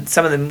team and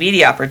some of the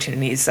media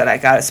opportunities that I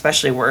got,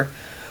 especially, were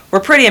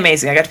pretty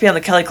amazing. I got to be on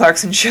the Kelly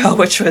Clarkson show,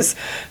 which was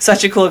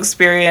such a cool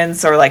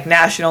experience, or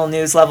national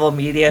news level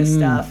media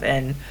stuff,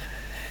 and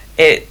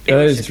it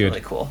was just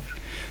really cool.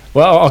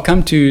 Well, I'll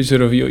come to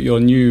sort of your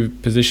new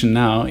position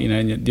now,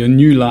 your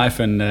new life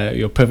and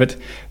your pivot.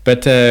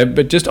 But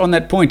just on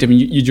that point, I mean,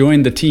 you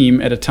joined the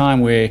team at a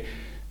time where,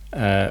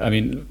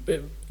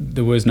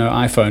 there was no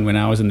iPhone when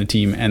I was in the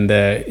team, and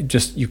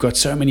you've got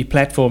so many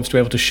platforms to be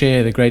able to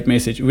share the great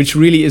message, which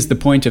really is the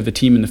point of the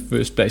team in the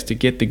first place, to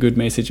get the good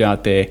message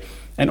out there.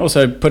 And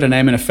also put a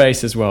name and a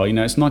face as well.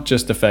 It's not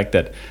just the fact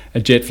that a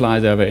jet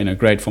flies over in a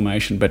great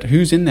formation, but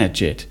who's in that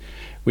jet.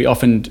 We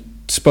often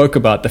spoke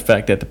about the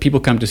fact that the people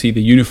come to see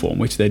the uniform,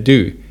 which they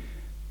do.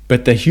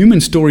 But the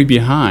human story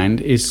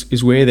behind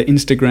is where the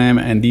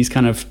Instagram and these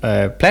kind of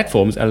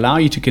platforms allow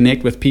you to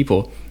connect with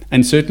people.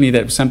 And certainly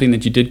that was something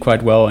that you did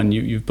quite well, and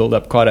you've built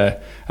up quite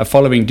a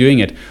following doing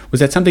it. Was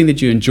that something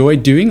that you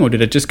enjoyed doing, or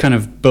did it just kind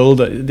of build?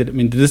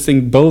 Did this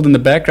thing build in the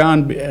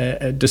background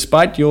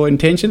despite your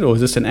intention, or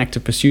was this an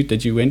active pursuit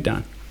that you went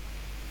down?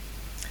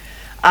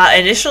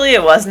 Initially,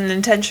 it wasn't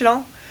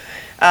intentional.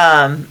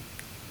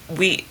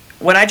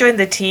 When I joined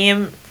the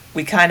team,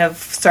 we kind of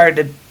started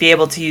to be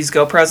able to use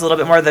GoPros a little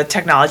bit more. The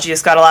technology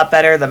just got a lot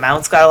better. The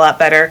mounts got a lot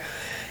better.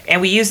 And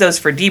we use those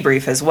for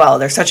debrief as well.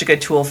 They're such a good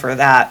tool for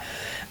that.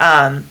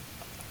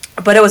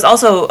 But it was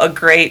also a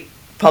great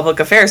public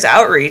affairs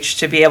outreach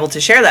to be able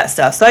to share that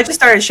stuff. So I just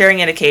started sharing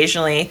it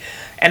occasionally.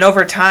 And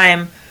over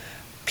time,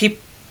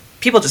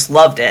 people just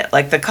loved it.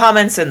 The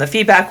comments and the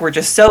feedback were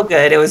just so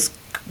good. It was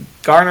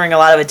garnering a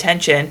lot of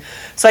attention.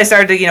 So I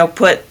started to,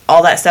 put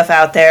all that stuff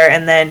out there.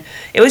 And then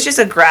it was just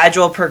a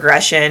gradual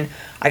progression.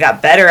 I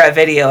got better at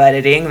video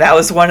editing. That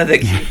was one of the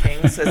key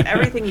things. Because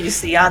everything you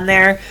see on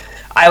there,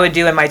 I would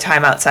do in my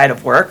time outside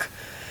of work.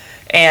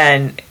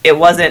 And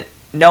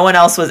no one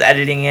else was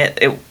editing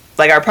it.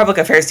 Our public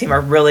affairs team are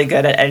really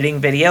good at editing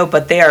video,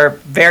 but they are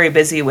very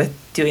busy with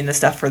doing the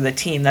stuff for the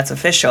team that's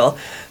official.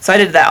 So I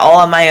did that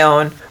all on my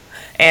own,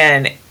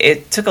 and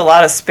it took a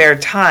lot of spare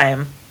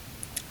time,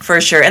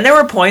 for sure. And there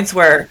were points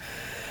where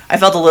I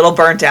felt a little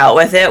burnt out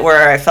with it,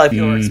 where I felt like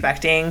people were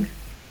expecting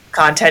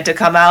content to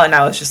come out, and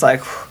I was just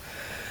like,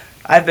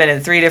 I've been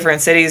in 3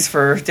 different cities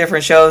for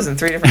different shows and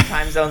 3 different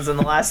time zones in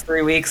the last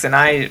 3 weeks, and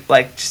I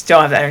like just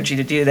don't have the energy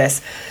to do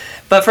this.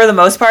 But for the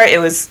most part,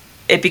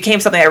 it became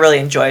something I really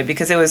enjoyed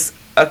because it was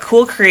a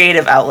cool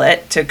creative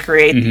outlet to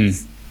create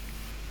these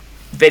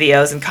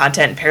videos and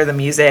content and pair the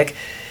music.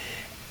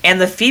 And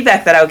the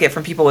feedback that I would get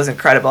from people was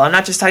incredible. I'm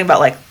not just talking about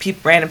like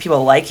random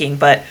people liking,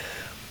 but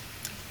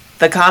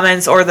the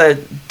comments or the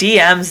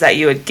DMs that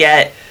you would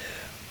get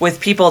with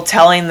people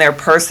telling their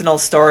personal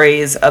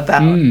stories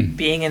about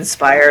being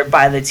inspired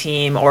by the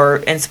team or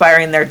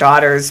inspiring their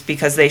daughters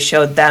because they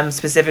showed them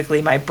specifically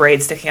my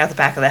braid sticking out the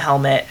back of the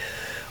helmet,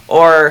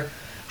 or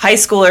high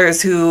schoolers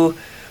who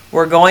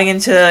were going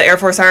into Air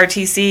Force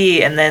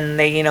ROTC and then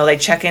they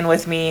check in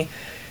with me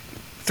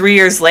 3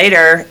 years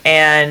later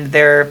and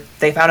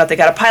they found out they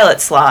got a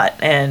pilot slot,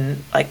 and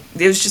like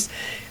it was just,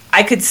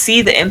 I could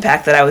see the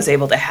impact that I was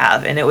able to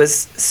have, and it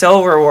was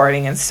so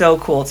rewarding and so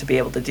cool to be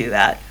able to do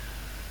that.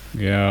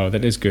 Yeah,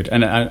 that is good.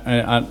 And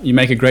you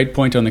make a great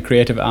point on the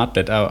creative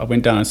outlet. I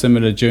went down a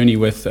similar journey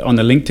on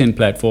the LinkedIn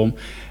platform.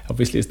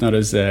 Obviously, it's not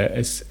as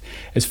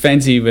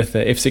fancy with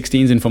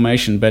F-16's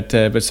information, but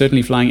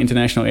certainly flying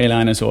international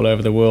airliners all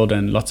over the world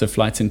and lots of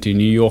flights into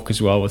New York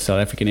as well with South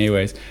African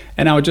Airways.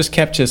 And I would just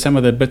capture some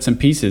of the bits and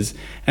pieces.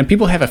 And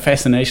people have a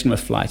fascination with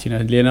flight.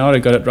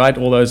 Leonardo got it right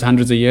all those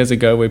hundreds of years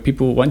ago, where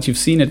people, once you've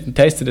seen it and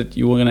tasted it,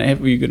 you're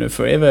going to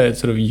forever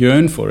sort of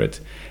yearn for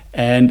it.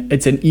 And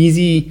it's an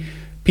easy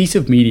piece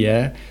of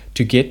media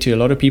to get to a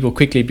lot of people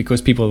quickly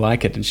because people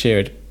like it and share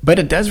it. But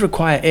it does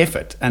require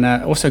effort. And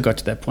I also got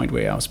to that point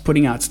where I was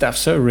putting out stuff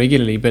so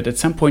regularly, but at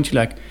some point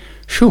you're like,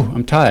 phew,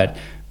 I'm tired.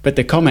 But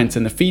the comments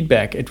and the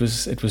feedback, it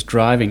was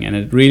driving, and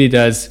it really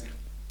does,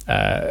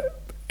 it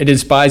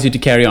inspires you to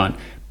carry on.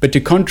 But to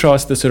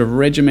contrast the sort of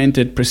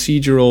regimented,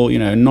 procedural,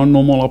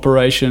 non-normal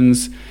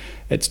operations,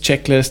 it's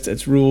checklists,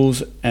 it's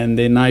rules, and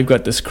then now you've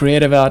got this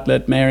creative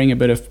outlet, marrying a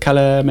bit of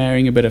color,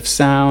 marrying a bit of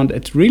sound.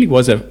 It really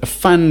was a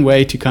fun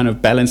way to kind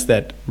of balance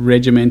that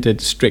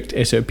regimented, strict,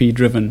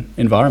 SOP-driven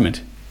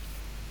environment.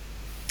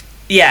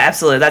 Yeah,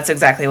 absolutely. That's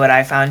exactly what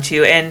I found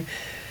too. And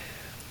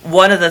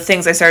one of the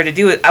things I started to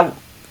do,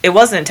 it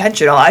wasn't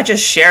intentional. I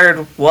just shared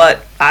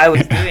what I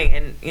was doing.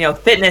 And,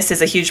 fitness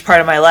is a huge part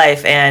of my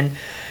life, and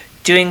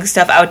doing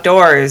stuff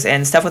outdoors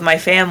and stuff with my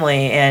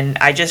family, and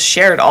I just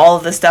shared all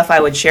of the stuff I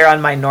would share on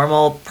my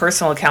normal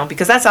personal account,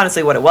 because that's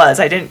honestly what it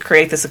was. I didn't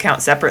create this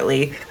account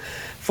separately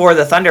for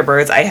the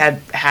Thunderbirds. I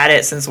had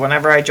it since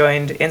whenever I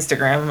joined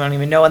Instagram. I don't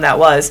even know when that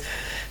was.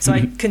 So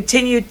I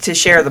continued to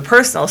share the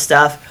personal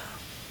stuff,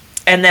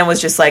 and then was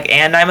just like,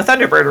 and I'm a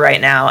Thunderbird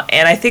right now.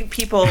 And I think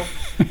people,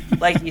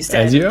 like you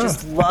said,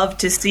 just love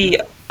to see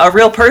a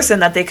real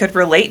person that they could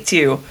relate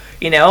to,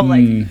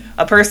 like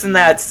a person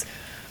that's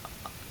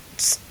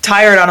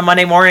tired on a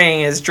Monday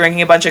morning, is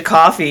drinking a bunch of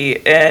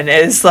coffee, and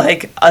is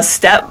like a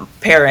step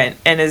parent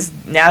and is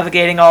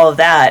navigating all of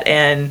that,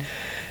 and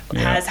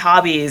has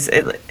hobbies.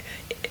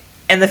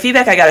 And the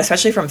feedback I got,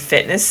 especially from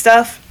fitness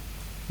stuff,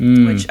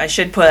 which I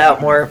should put out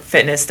more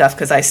fitness stuff,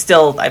 because I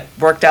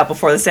worked out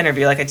before this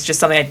interview. Like, it's just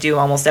something I do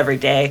almost every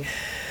day.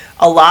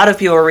 A lot of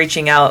people were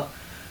reaching out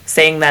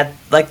saying that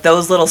like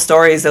those little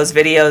stories, those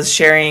videos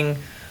sharing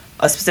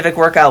a specific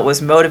workout was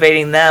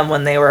motivating them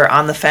when they were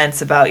on the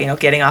fence about,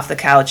 getting off the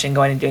couch and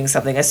going and doing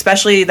something.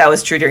 Especially that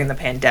was true during the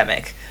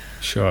pandemic.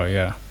 Sure,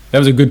 yeah. That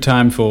was a good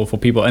time for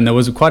people. And there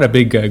was quite a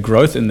big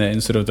growth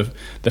in sort of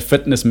the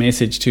fitness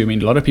message too. I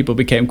mean, a lot of people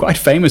became quite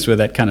famous with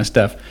that kind of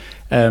stuff.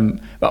 But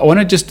I want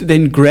to just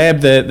then grab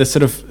the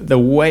sort of the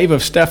wave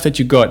of stuff that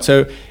you got.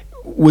 So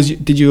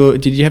did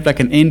you have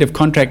like an end of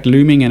contract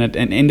looming, and it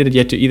ended it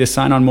yet to either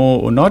sign on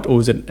more or not, or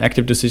was it an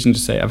active decision to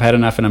say, I've had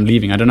enough and I'm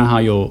leaving? I don't know how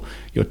your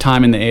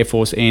time in the Air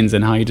Force ends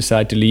and how you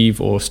decide to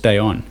leave or stay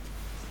on.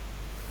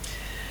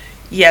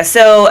 Yeah,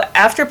 so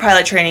after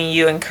pilot training,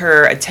 you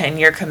incur a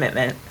 10-year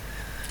commitment.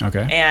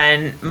 Okay.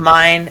 And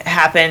mine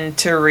happened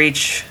to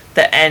reach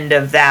the end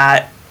of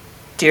that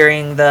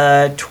during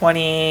the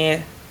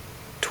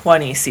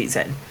 2020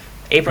 season,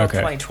 April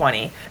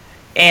 2020.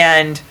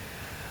 And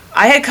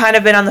I had kind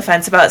of been on the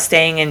fence about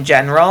staying in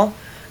general,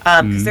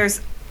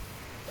 because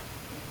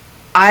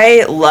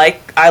I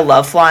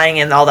love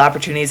flying and all the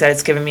opportunities that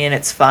it's given me, and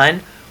it's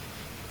fun,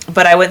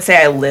 but I wouldn't say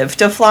I live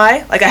to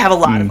fly. Like, I have a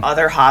lot of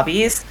other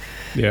hobbies,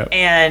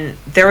 and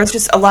there was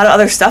just a lot of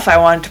other stuff I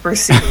wanted to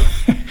pursue.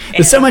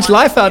 There's so much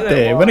life out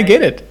there. I want to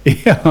get it.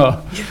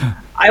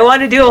 I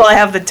want to do it while I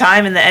have the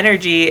time and the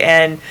energy.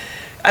 And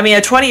I mean,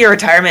 a 20-year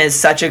retirement is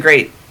such a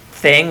great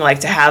thing,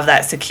 like to have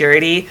that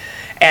security,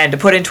 and to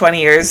put in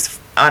 20 years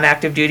on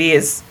active duty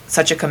is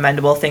such a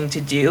commendable thing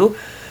to do.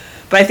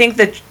 But I think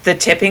that the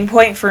tipping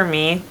point for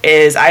me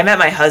is I met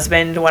my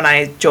husband when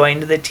I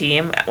joined the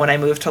team, when I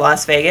moved to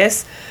Las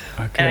Vegas.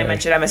 And I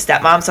mentioned I'm a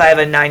stepmom, so I have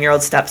a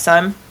 9-year-old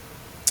stepson.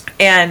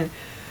 And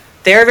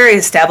they're very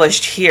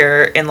established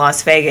here in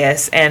Las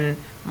Vegas, and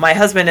my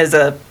husband is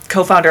a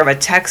co-founder of a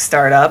tech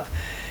startup.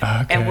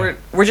 And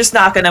we're just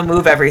not going to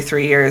move every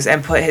 3 years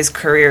and put his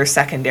career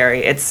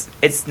secondary.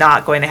 It's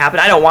not going to happen.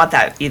 I don't want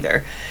that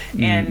either.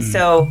 And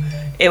so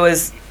it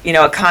was,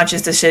 a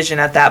conscious decision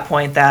at that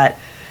point that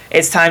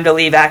it's time to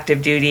leave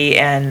active duty,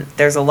 and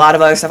there's a lot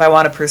of other stuff I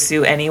want to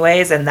pursue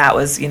anyways. And that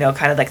was,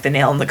 kind of like the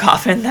nail in the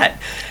coffin that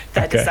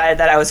decided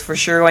that I was for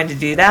sure going to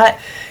do that.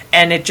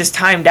 And it just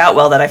timed out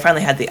well that I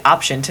finally had the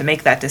option to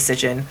make that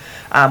decision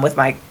with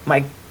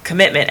my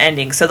commitment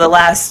ending. So the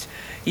last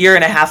year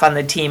and a half on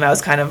the team, I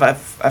was kind of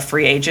a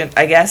free agent,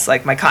 I guess.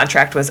 Like, my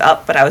contract was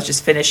up, but I was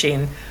just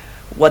finishing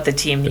what the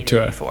team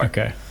needed me for.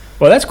 Okay.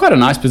 Well, that's quite a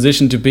nice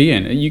position to be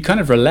in. You kind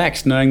of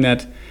relaxed knowing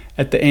that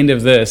at the end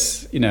of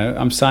this,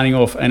 I'm signing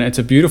off, and it's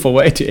a beautiful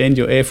way to end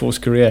your Air Force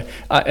career.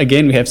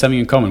 Again, we have something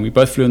in common. We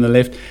both flew on the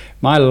left.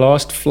 My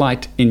last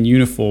flight in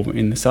uniform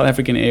in the South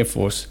African Air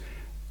Force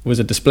was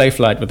a display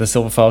flight with the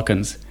Silver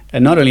Falcons.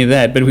 And not only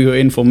that, but we were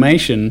in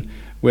formation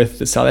with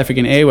the South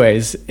African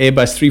Airways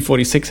Airbus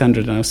 340-600,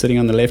 and I was sitting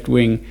on the left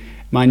wing.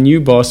 My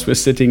new boss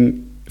was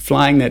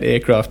flying that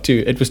aircraft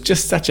too. It was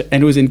just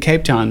and it was in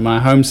Cape Town, my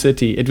home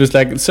city. It was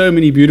like so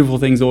many beautiful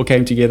things all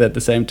came together at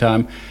the same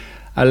time.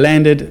 I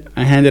landed,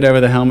 I handed over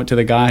the helmet to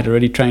the guy I had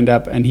already trained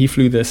up, and he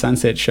flew the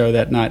sunset show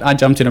that night. I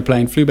jumped in a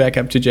plane, flew back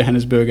up to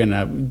Johannesburg,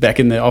 and back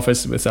in the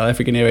office with South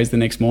African Airways the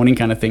next morning,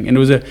 kind of thing. And it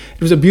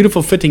was a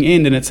beautiful fitting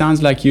end, and it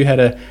sounds like you had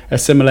a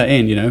similar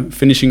end,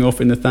 finishing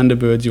off in the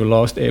Thunderbirds, your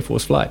last Air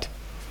Force flight.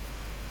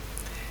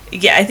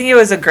 Yeah, I think it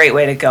was a great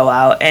way to go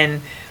out,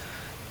 and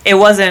it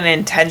wasn't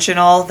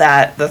intentional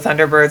that the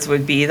Thunderbirds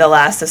would be the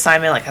last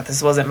assignment. Like,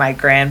 this wasn't my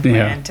grand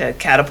plan to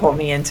catapult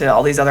me into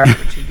all these other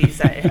opportunities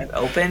that it has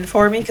opened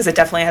for me, because it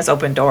definitely has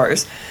opened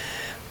doors.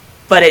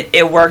 But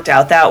it worked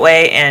out that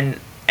way, and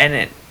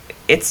it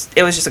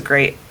was just a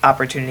great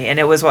opportunity, and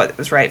it was what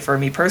was right for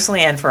me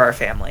personally and for our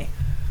family.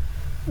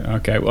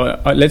 Okay, well,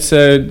 let's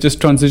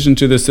just transition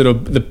to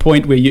the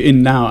point where you're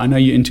in now. I know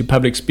you're into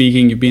public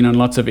speaking. You've been on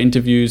lots of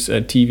interviews,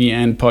 TV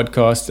and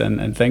podcasts,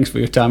 and thanks for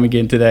your time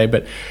again today.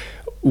 But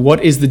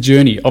what is the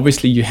journey?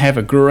 Obviously, you have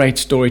a great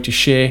story to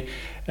share.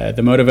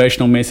 The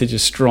motivational message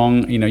is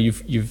strong.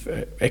 You've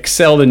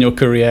excelled in your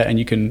career, and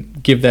you can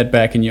give that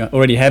back. And you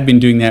already have been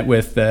doing that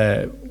with,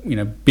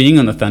 being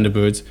on the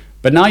Thunderbirds.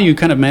 But now you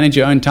kind of manage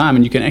your own time,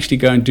 and you can actually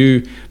go and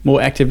do more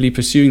actively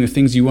pursuing the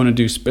things you want to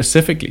do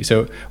specifically.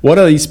 So, what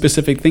are these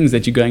specific things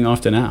that you're going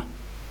after now?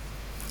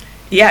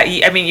 Yeah,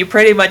 I mean, you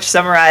pretty much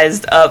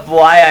summarized up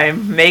why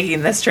I'm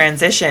making this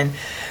transition.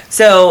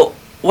 So,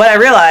 what I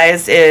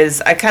realized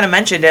is, I kind of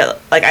mentioned it,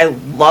 like, I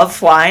love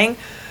flying,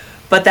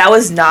 but that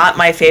was not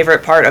my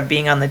favorite part of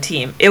being on the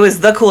team. It was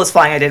the coolest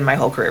flying I did in my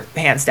whole career,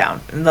 hands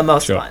down, and the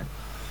most fun.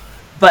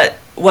 But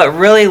what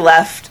really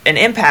left an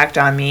impact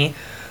on me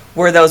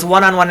were those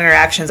one-on-one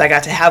interactions I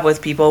got to have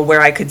with people, where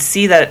I could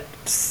see that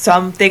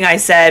something I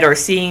said, or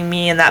seeing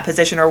me in that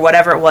position, or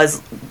whatever it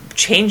was,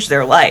 changed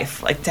their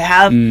life. Like, to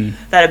have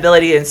that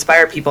ability to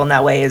inspire people in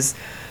that way is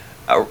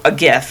a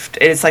gift.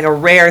 It's like a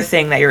rare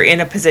thing that you're in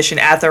a position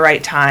at the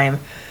right time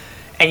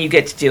and you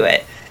get to do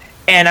it.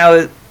 And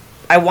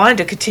I wanted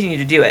to continue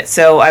to do it.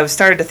 So I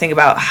started to think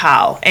about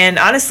how. And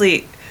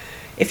honestly,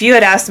 if you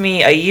had asked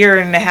me a year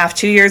and a half,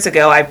 2 years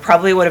ago, I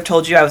probably would have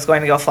told you I was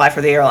going to go fly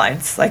for the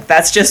airlines. Like,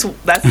 that's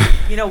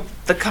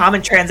the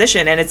common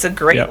transition, and it's a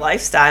great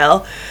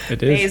lifestyle.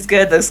 It is. Pay is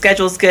good, the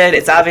schedule's good,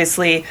 it's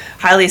obviously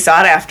highly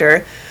sought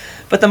after.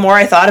 But the more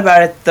I thought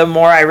about it, the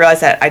more I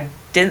realized that I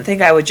didn't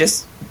think I would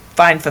just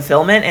find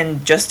fulfillment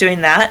in just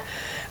doing that,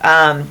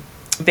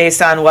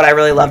 based on what I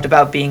really loved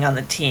about being on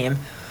the team.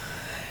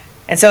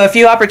 And so a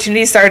few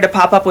opportunities started to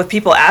pop up with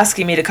people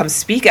asking me to come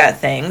speak at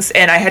things,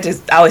 and I had to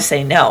always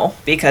say no,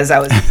 because I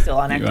was still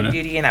on active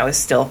duty and I was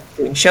still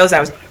doing shows. I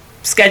was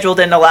scheduled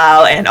didn't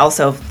allow, and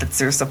also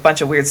there's a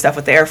bunch of weird stuff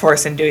with the Air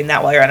Force and doing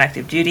that while you're on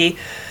active duty.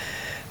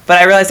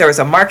 But I realized there was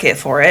a market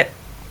for it,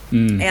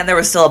 and there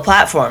was still a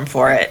platform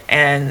for it.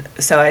 And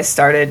so I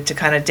started to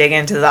kind of dig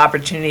into the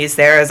opportunities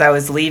there as I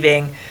was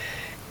leaving.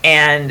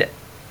 And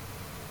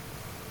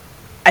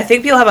I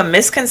think people have a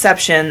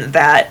misconception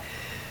that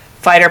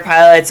fighter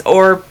pilots,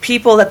 or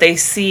people that they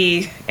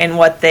see in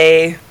what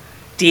they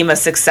deem a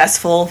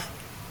successful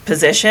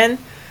position,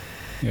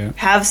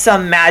 have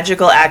some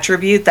magical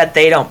attribute that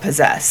they don't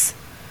possess.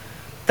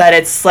 That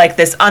it's like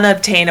this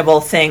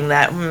unobtainable thing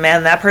that,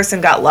 man, that person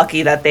got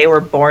lucky that they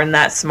were born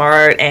that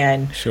smart,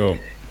 and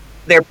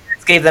their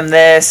parents gave them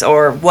this,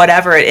 or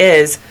whatever it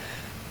is.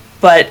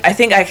 But I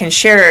think I can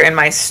share in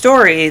my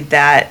story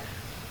that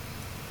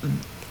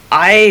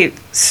I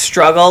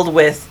struggled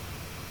with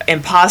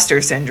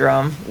imposter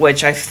syndrome,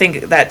 which I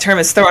think that term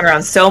is thrown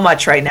around so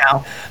much right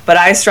now, but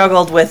I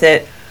struggled with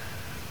it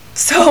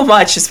so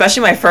much,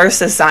 especially my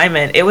first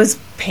assignment. It was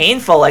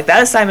painful. Like,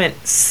 that assignment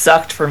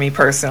sucked for me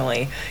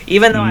personally,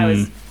 even though I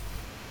was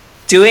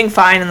doing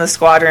fine in the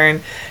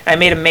squadron. I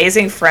made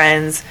amazing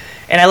friends,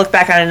 and I look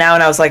back on it now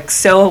and I was like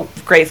so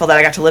grateful that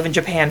I got to live in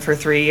Japan for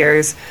 3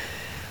 years.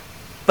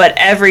 But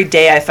every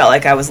day I felt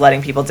like I was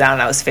letting people down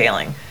and I was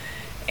failing.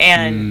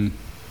 And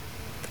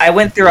I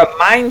went through a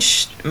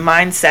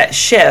mindset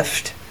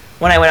shift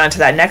when I went on to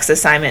that next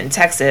assignment in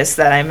Texas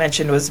that I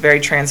mentioned was very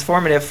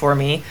transformative for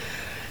me.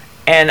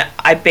 And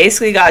I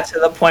basically got to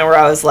the point where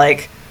I was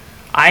like,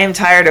 I am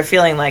tired of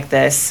feeling like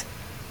this.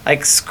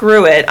 like,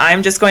 screw it.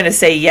 I'm just going to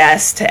say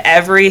yes to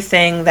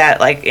everything that,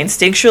 like,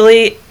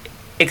 instinctually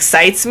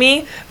excites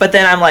me. But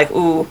then I'm like,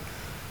 ooh,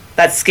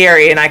 that's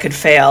scary and I could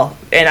fail.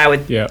 And I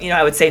would,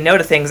 I would say no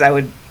to things. I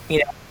would,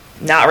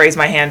 not raise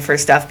my hand for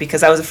stuff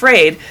because I was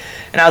afraid.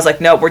 And I was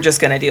like, no, we're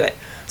just going to do it.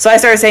 So I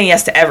started saying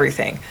yes to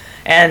everything.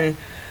 And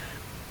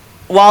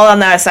while on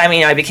that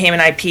assignment, I became an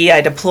IP.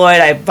 I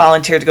deployed. I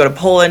volunteered to go to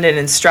Poland and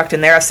instruct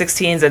in their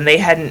F-16s, and they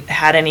hadn't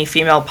had any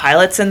female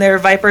pilots in their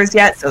Vipers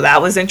yet, so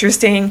that was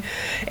interesting.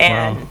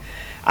 And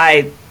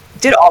I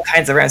did all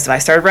kinds of random stuff. I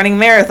started running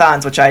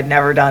marathons, which I'd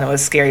never done. It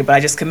was scary, but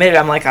I just committed.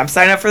 I'm like, I'm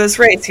signing up for this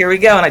race. Here we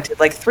go. And I did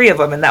like 3 of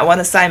them in that one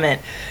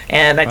assignment.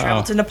 And I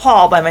traveled to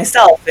Nepal by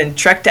myself and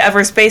trekked to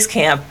Everest Base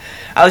Camp.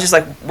 I was just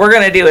like, we're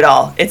going to do it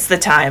all. It's the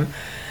time.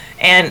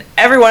 And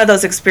every one of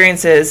those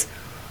experiences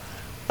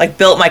like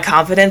built my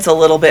confidence a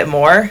little bit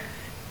more.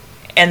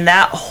 And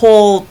that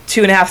whole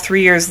 2.5,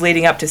 3 years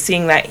leading up to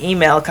seeing that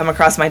email come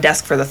across my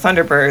desk for the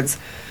Thunderbirds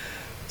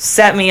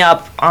set me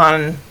up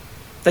on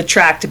the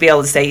track to be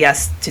able to say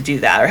yes to do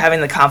that, or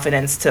having the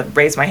confidence to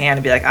raise my hand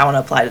and be like, I want to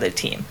apply to the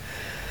team.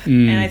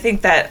 And I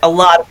think that a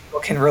lot of people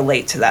can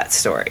relate to that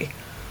story.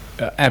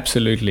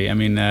 Absolutely. I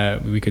mean,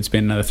 we could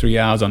spend another 3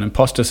 hours on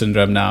imposter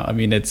syndrome now. I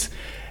mean, it's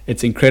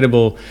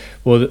incredible.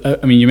 Well,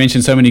 I mean, you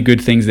mentioned so many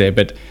good things there,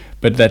 but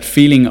that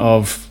feeling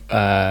of,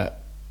 I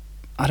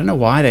don't know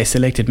why they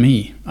selected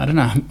me. I don't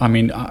know. I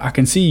mean, I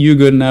can see you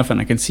good enough,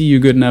 and I can see you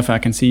good enough, I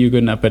can see you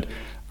good enough, but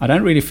I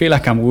don't really feel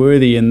like I'm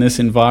worthy in this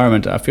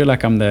environment. I feel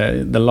like I'm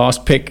the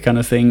last pick kind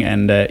of thing,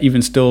 and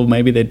even still,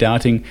 maybe they're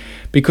doubting,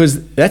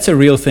 because that's a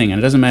real thing, and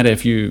it doesn't matter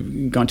if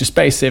you've gone to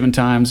space 7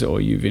 times,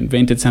 or you've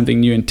invented something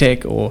new in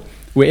tech, or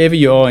wherever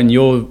you are in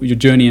your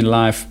journey in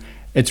life,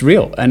 it's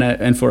real.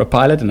 And for a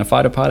pilot and a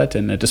fighter pilot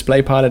and a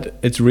display pilot,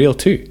 it's real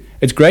too.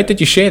 It's great that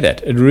you share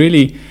that.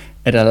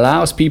 It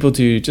allows people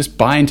to just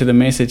buy into the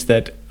message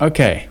that,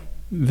 okay,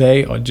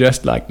 they are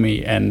just like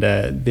me, and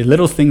the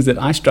little things that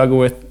I struggle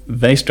with,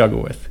 they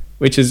struggle with,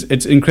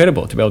 it's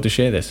incredible to be able to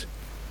share this.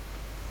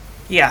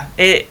 Yeah,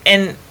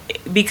 and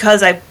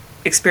because I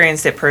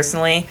experienced it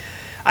personally,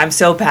 I'm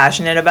so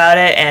passionate about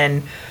it,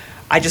 and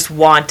I just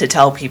want to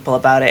tell people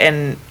about it.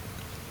 And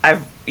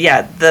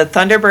the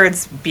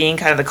Thunderbirds being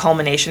kind of the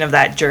culmination of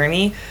that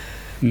journey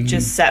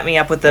just set me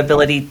up with the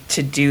ability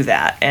to do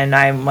that. And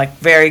I'm like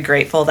very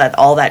grateful that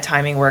all that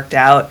timing worked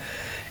out,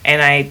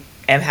 and I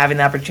am having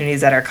the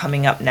opportunities that are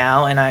coming up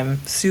now, and I'm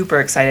super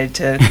excited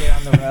to get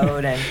on the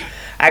road and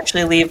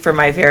actually leave for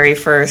my very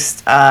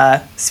first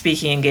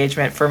speaking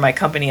engagement for my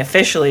company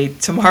officially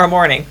tomorrow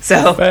morning.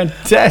 So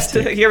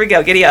fantastic. Here we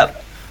go. Giddy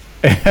up.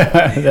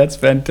 That's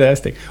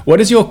fantastic.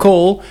 What is your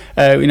call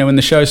when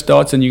the show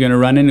starts and you're going to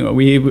run in?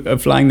 We are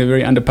flying the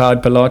very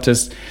underpowered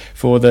Pilatus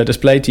for the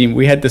display team.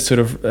 We had this sort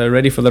of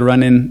ready for the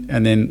run in,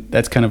 and then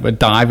that's kind of a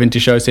dive into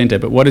show center.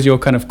 But what is your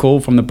kind of call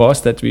from the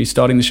boss that we're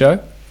starting the show?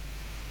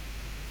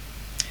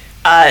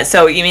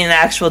 So you mean the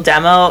actual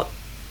demo?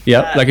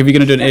 Yeah, like if you're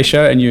going to do an air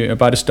show and you're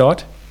about to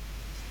start,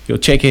 you'll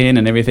check in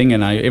and everything,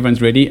 and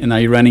everyone's ready, and now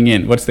you're running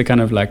in. What's the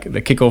kind of like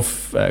the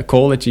kickoff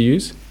call that you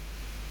use?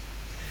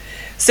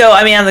 So,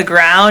 I mean, on the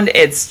ground,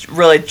 it's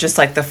really just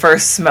like the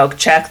first smoke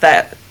check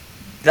that,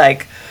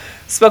 like,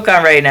 smoke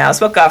on ready now,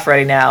 smoke off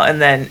ready now,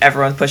 and then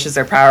everyone pushes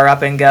their power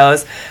up and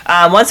goes.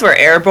 Once we're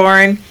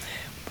airborne,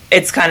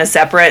 it's kind of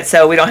separate,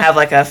 so we don't have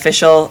like a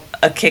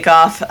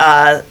kickoff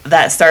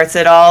that starts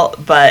it all.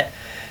 But,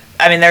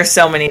 I mean, there's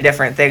so many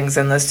different things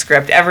in the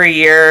script. Every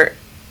year,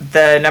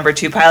 the number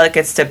 2 pilot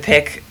gets to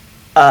pick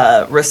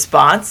a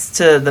response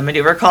to the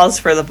maneuver calls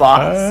for the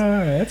boss.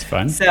 That's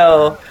fun.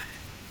 So,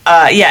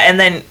 and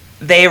then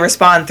they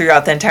respond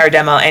throughout the entire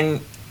demo,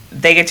 and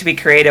they get to be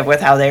creative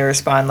with how they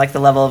respond, like the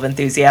level of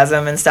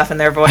enthusiasm and stuff in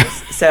their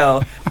voice.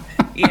 So,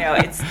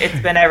 it's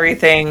been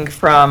everything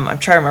from, I'm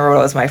trying to remember what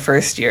it was my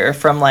first year,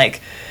 from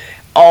like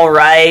all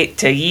right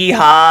to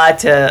yeehaw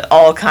to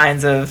all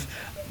kinds of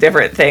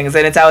different things.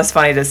 And it's always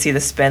funny to see the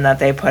spin that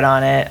they put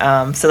on it.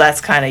 So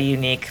that's kind of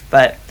unique,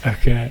 but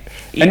okay.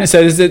 Yeah. And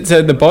so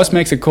so the boss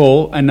makes a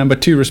call and number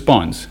 2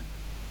 responds.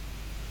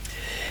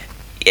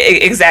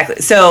 Exactly.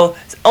 So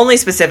only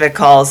specific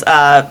calls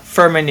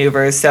for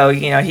maneuvers. So,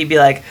 he'd be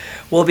like,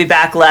 we'll be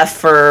back left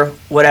for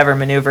whatever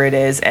maneuver it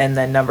is. And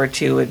then number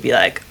 2 would be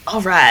like,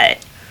 all right.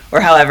 Or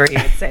however he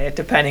would say it,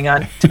 depending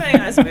on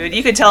his mood.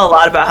 You could tell a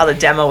lot about how the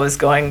demo was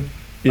going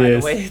by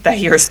the way that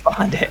he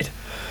responded.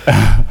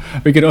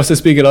 We could also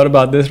speak a lot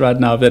about this right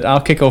now, that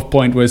our kickoff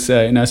point was,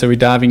 so we're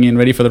diving in,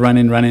 ready for the run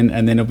in,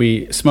 and then it'll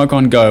be smoke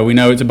on go. We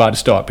know it's about to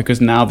start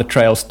because now the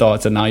trail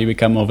starts and now you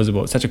become more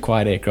visible. It's such a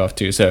quiet aircraft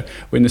too. So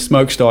when the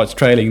smoke starts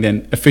trailing,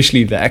 then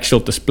officially the actual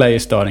display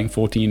is starting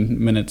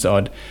 14 minutes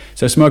odd.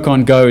 So smoke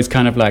on go is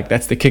kind of like,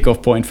 that's the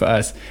kickoff point for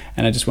us.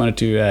 And I just wanted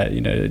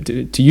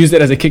to use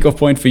that as a kickoff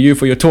point for you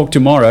for your talk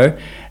tomorrow.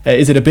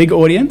 Is it a big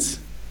audience?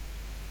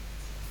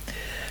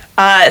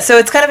 So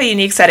it's kind of a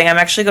unique setting. I'm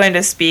actually going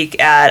to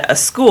speak at a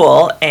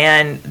school,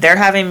 and they're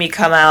having me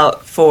come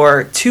out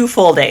for 2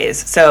 full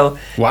days. So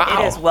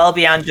It is well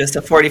beyond just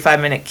a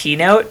 45-minute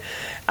keynote,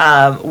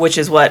 which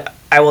is what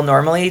I will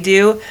normally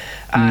do.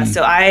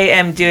 So I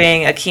am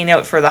doing a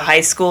keynote for the high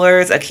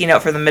schoolers, a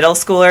keynote for the middle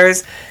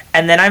schoolers,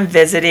 and then I'm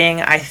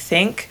visiting, I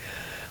think,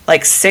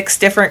 like 6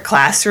 different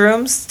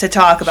classrooms to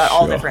talk about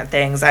all different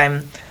things.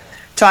 I'm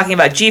talking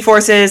about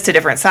G-forces to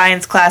different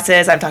science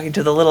classes. I'm talking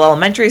to the little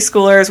elementary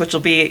schoolers, which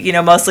will be,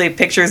 mostly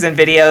pictures and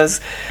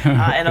videos,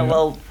 and a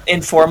little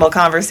informal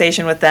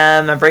conversation with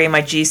them. I'm bringing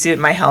my G-suit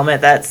and my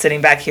helmet that's sitting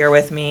back here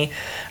with me.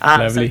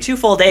 So 2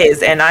 full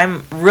days, and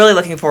I'm really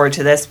looking forward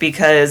to this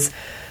because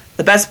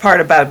the best part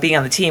about being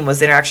on the team was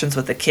the interactions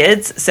with the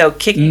kids. So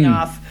kicking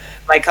off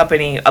my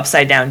company,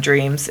 Upside Down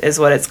Dreams is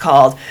what it's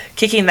called.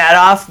 Kicking that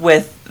off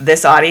with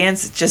this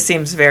audience just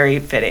seems very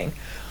fitting.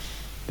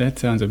 That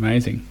sounds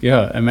amazing.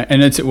 Yeah,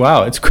 and it's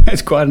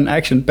quite an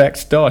action-packed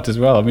start as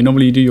well. I mean,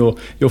 normally you do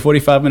your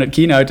 45-minute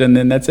keynote and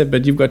then that's it,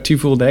 but you've got 2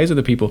 full days with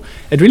the people.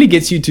 It really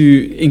gets you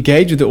to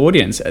engage with the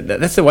audience.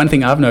 That's the one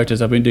thing I've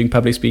noticed. I've been doing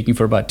public speaking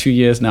for about 2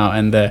 years now,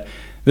 and the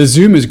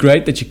Zoom is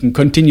great that you can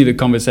continue the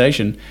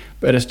conversation,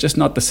 but it's just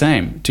not the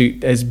same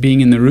as being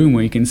in the room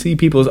where you can see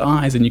people's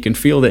eyes and you can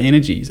feel the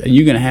energies, and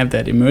you're going to have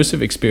that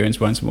immersive experience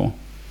once more.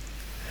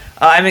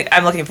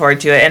 I'm looking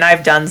forward to it, and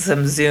I've done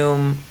some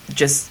Zoom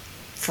just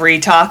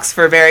free talks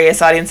for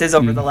various audiences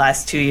over the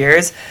last 2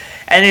 years,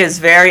 and it is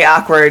very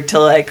awkward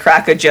to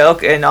crack a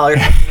joke and all you're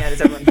looking at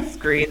is everyone's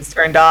screens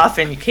turned off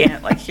and you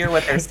can't hear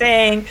what they're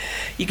saying.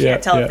 You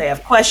can't tell if they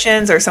have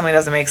questions or something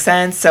doesn't make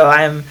sense. So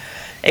I'm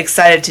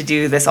excited to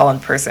do this all in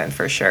person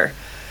for sure.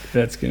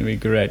 That's going to be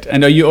great.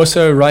 And are you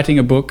also writing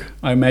a book?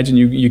 I imagine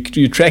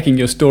you're tracking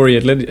your story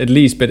at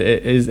least, but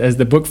has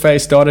the book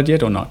phase started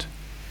yet or not?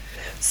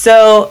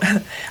 So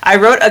I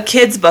wrote a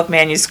kid's book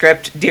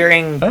manuscript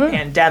during the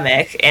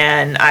pandemic,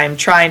 and I'm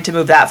trying to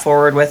move that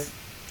forward with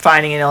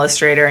finding an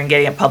illustrator and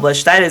getting it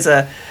published. That is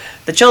the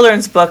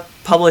children's book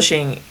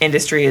publishing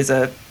industry is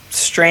a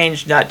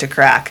strange nut to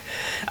crack.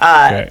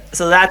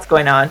 So that's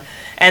going on.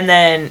 And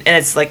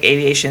it's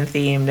aviation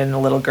themed, and a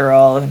little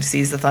girl who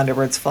sees the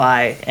Thunderbirds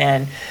fly.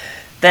 And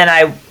then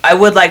I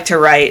would like to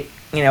write,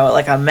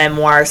 a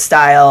memoir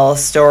style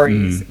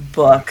stories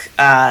book.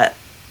 I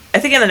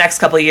think in the next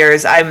couple of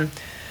years, I'm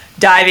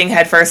diving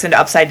headfirst into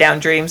Upside Down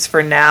Dreams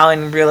for now,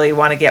 and really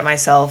want to get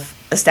myself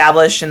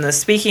established in the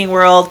speaking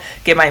world,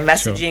 get my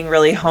messaging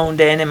really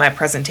honed in and my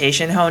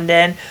presentation honed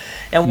in.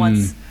 And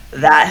once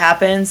that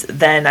happens,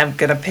 then I'm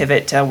going to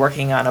pivot to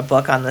working on a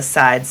book on the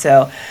side.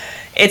 So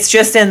it's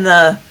just in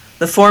the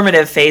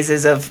formative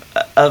phases of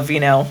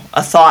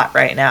a thought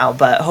right now,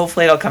 but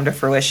hopefully it'll come to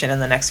fruition in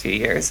the next few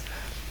years.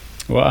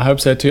 Well, I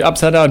hope so too.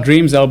 Upside Down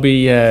Dreams, I'll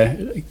be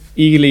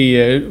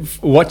eagerly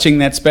watching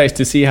that space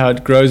to see how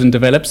it grows and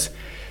develops.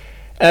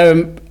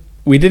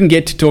 We didn't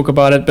get to talk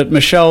about it, but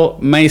Michelle,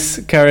 Mace,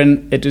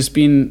 Curran, it has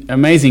been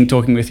amazing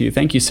talking with you.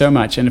 Thank you so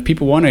much. And if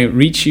people want to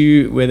reach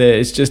you, whether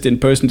it's just in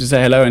person to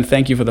say hello and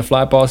thank you for the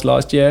fly pass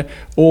last year,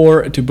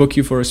 or to book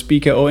you for a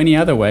speaker or any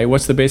other way,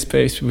 what's the best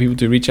place for people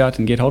to reach out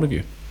and get hold of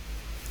you?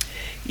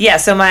 Yeah,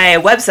 so my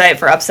website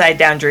for Upside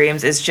Down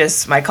Dreams is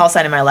just my call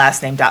sign and my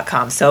last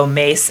name.com. So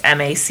Mace,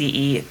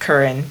 M-A-C-E,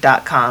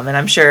 Curran.com. And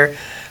I'm sure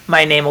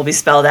my name will be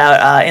spelled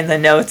out in the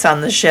notes on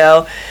the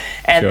show.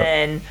 And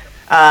then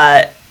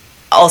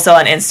also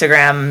on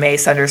Instagram,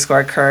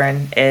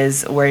 Mace_Curran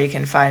is where you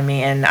can find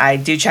me. And I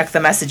do check the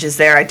messages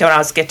there. I don't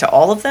always get to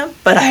all of them,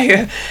 but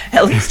I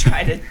at least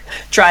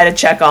try to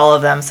check all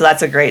of them. So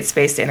that's a great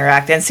space to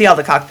interact and see all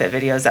the cockpit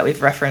videos that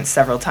we've referenced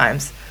several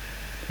times.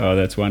 Oh,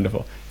 that's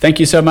wonderful. Thank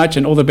you so much,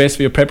 and all the best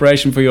for your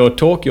preparation for your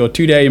talk, your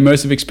 2-day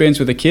immersive experience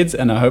with the kids,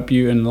 and I hope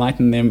you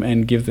enlighten them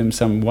and give them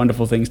some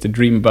wonderful things to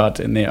dream about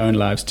in their own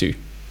lives too.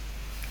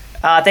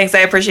 Thanks, I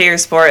appreciate your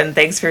support, and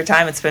thanks for your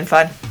time. It's been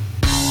fun.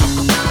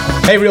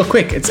 Hey, real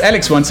quick, it's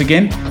Alex once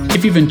again.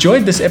 If you've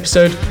enjoyed this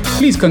episode,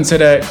 please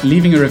consider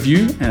leaving a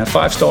review and a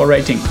 5-star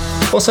rating.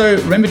 Also,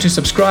 remember to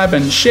subscribe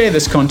and share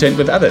this content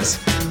with others.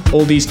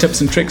 All these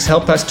tips and tricks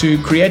help us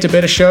to create a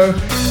better show.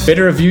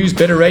 Better reviews,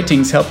 better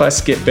ratings help us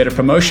get better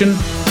promotion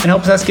and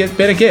helps us get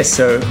better guests.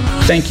 So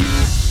thank you.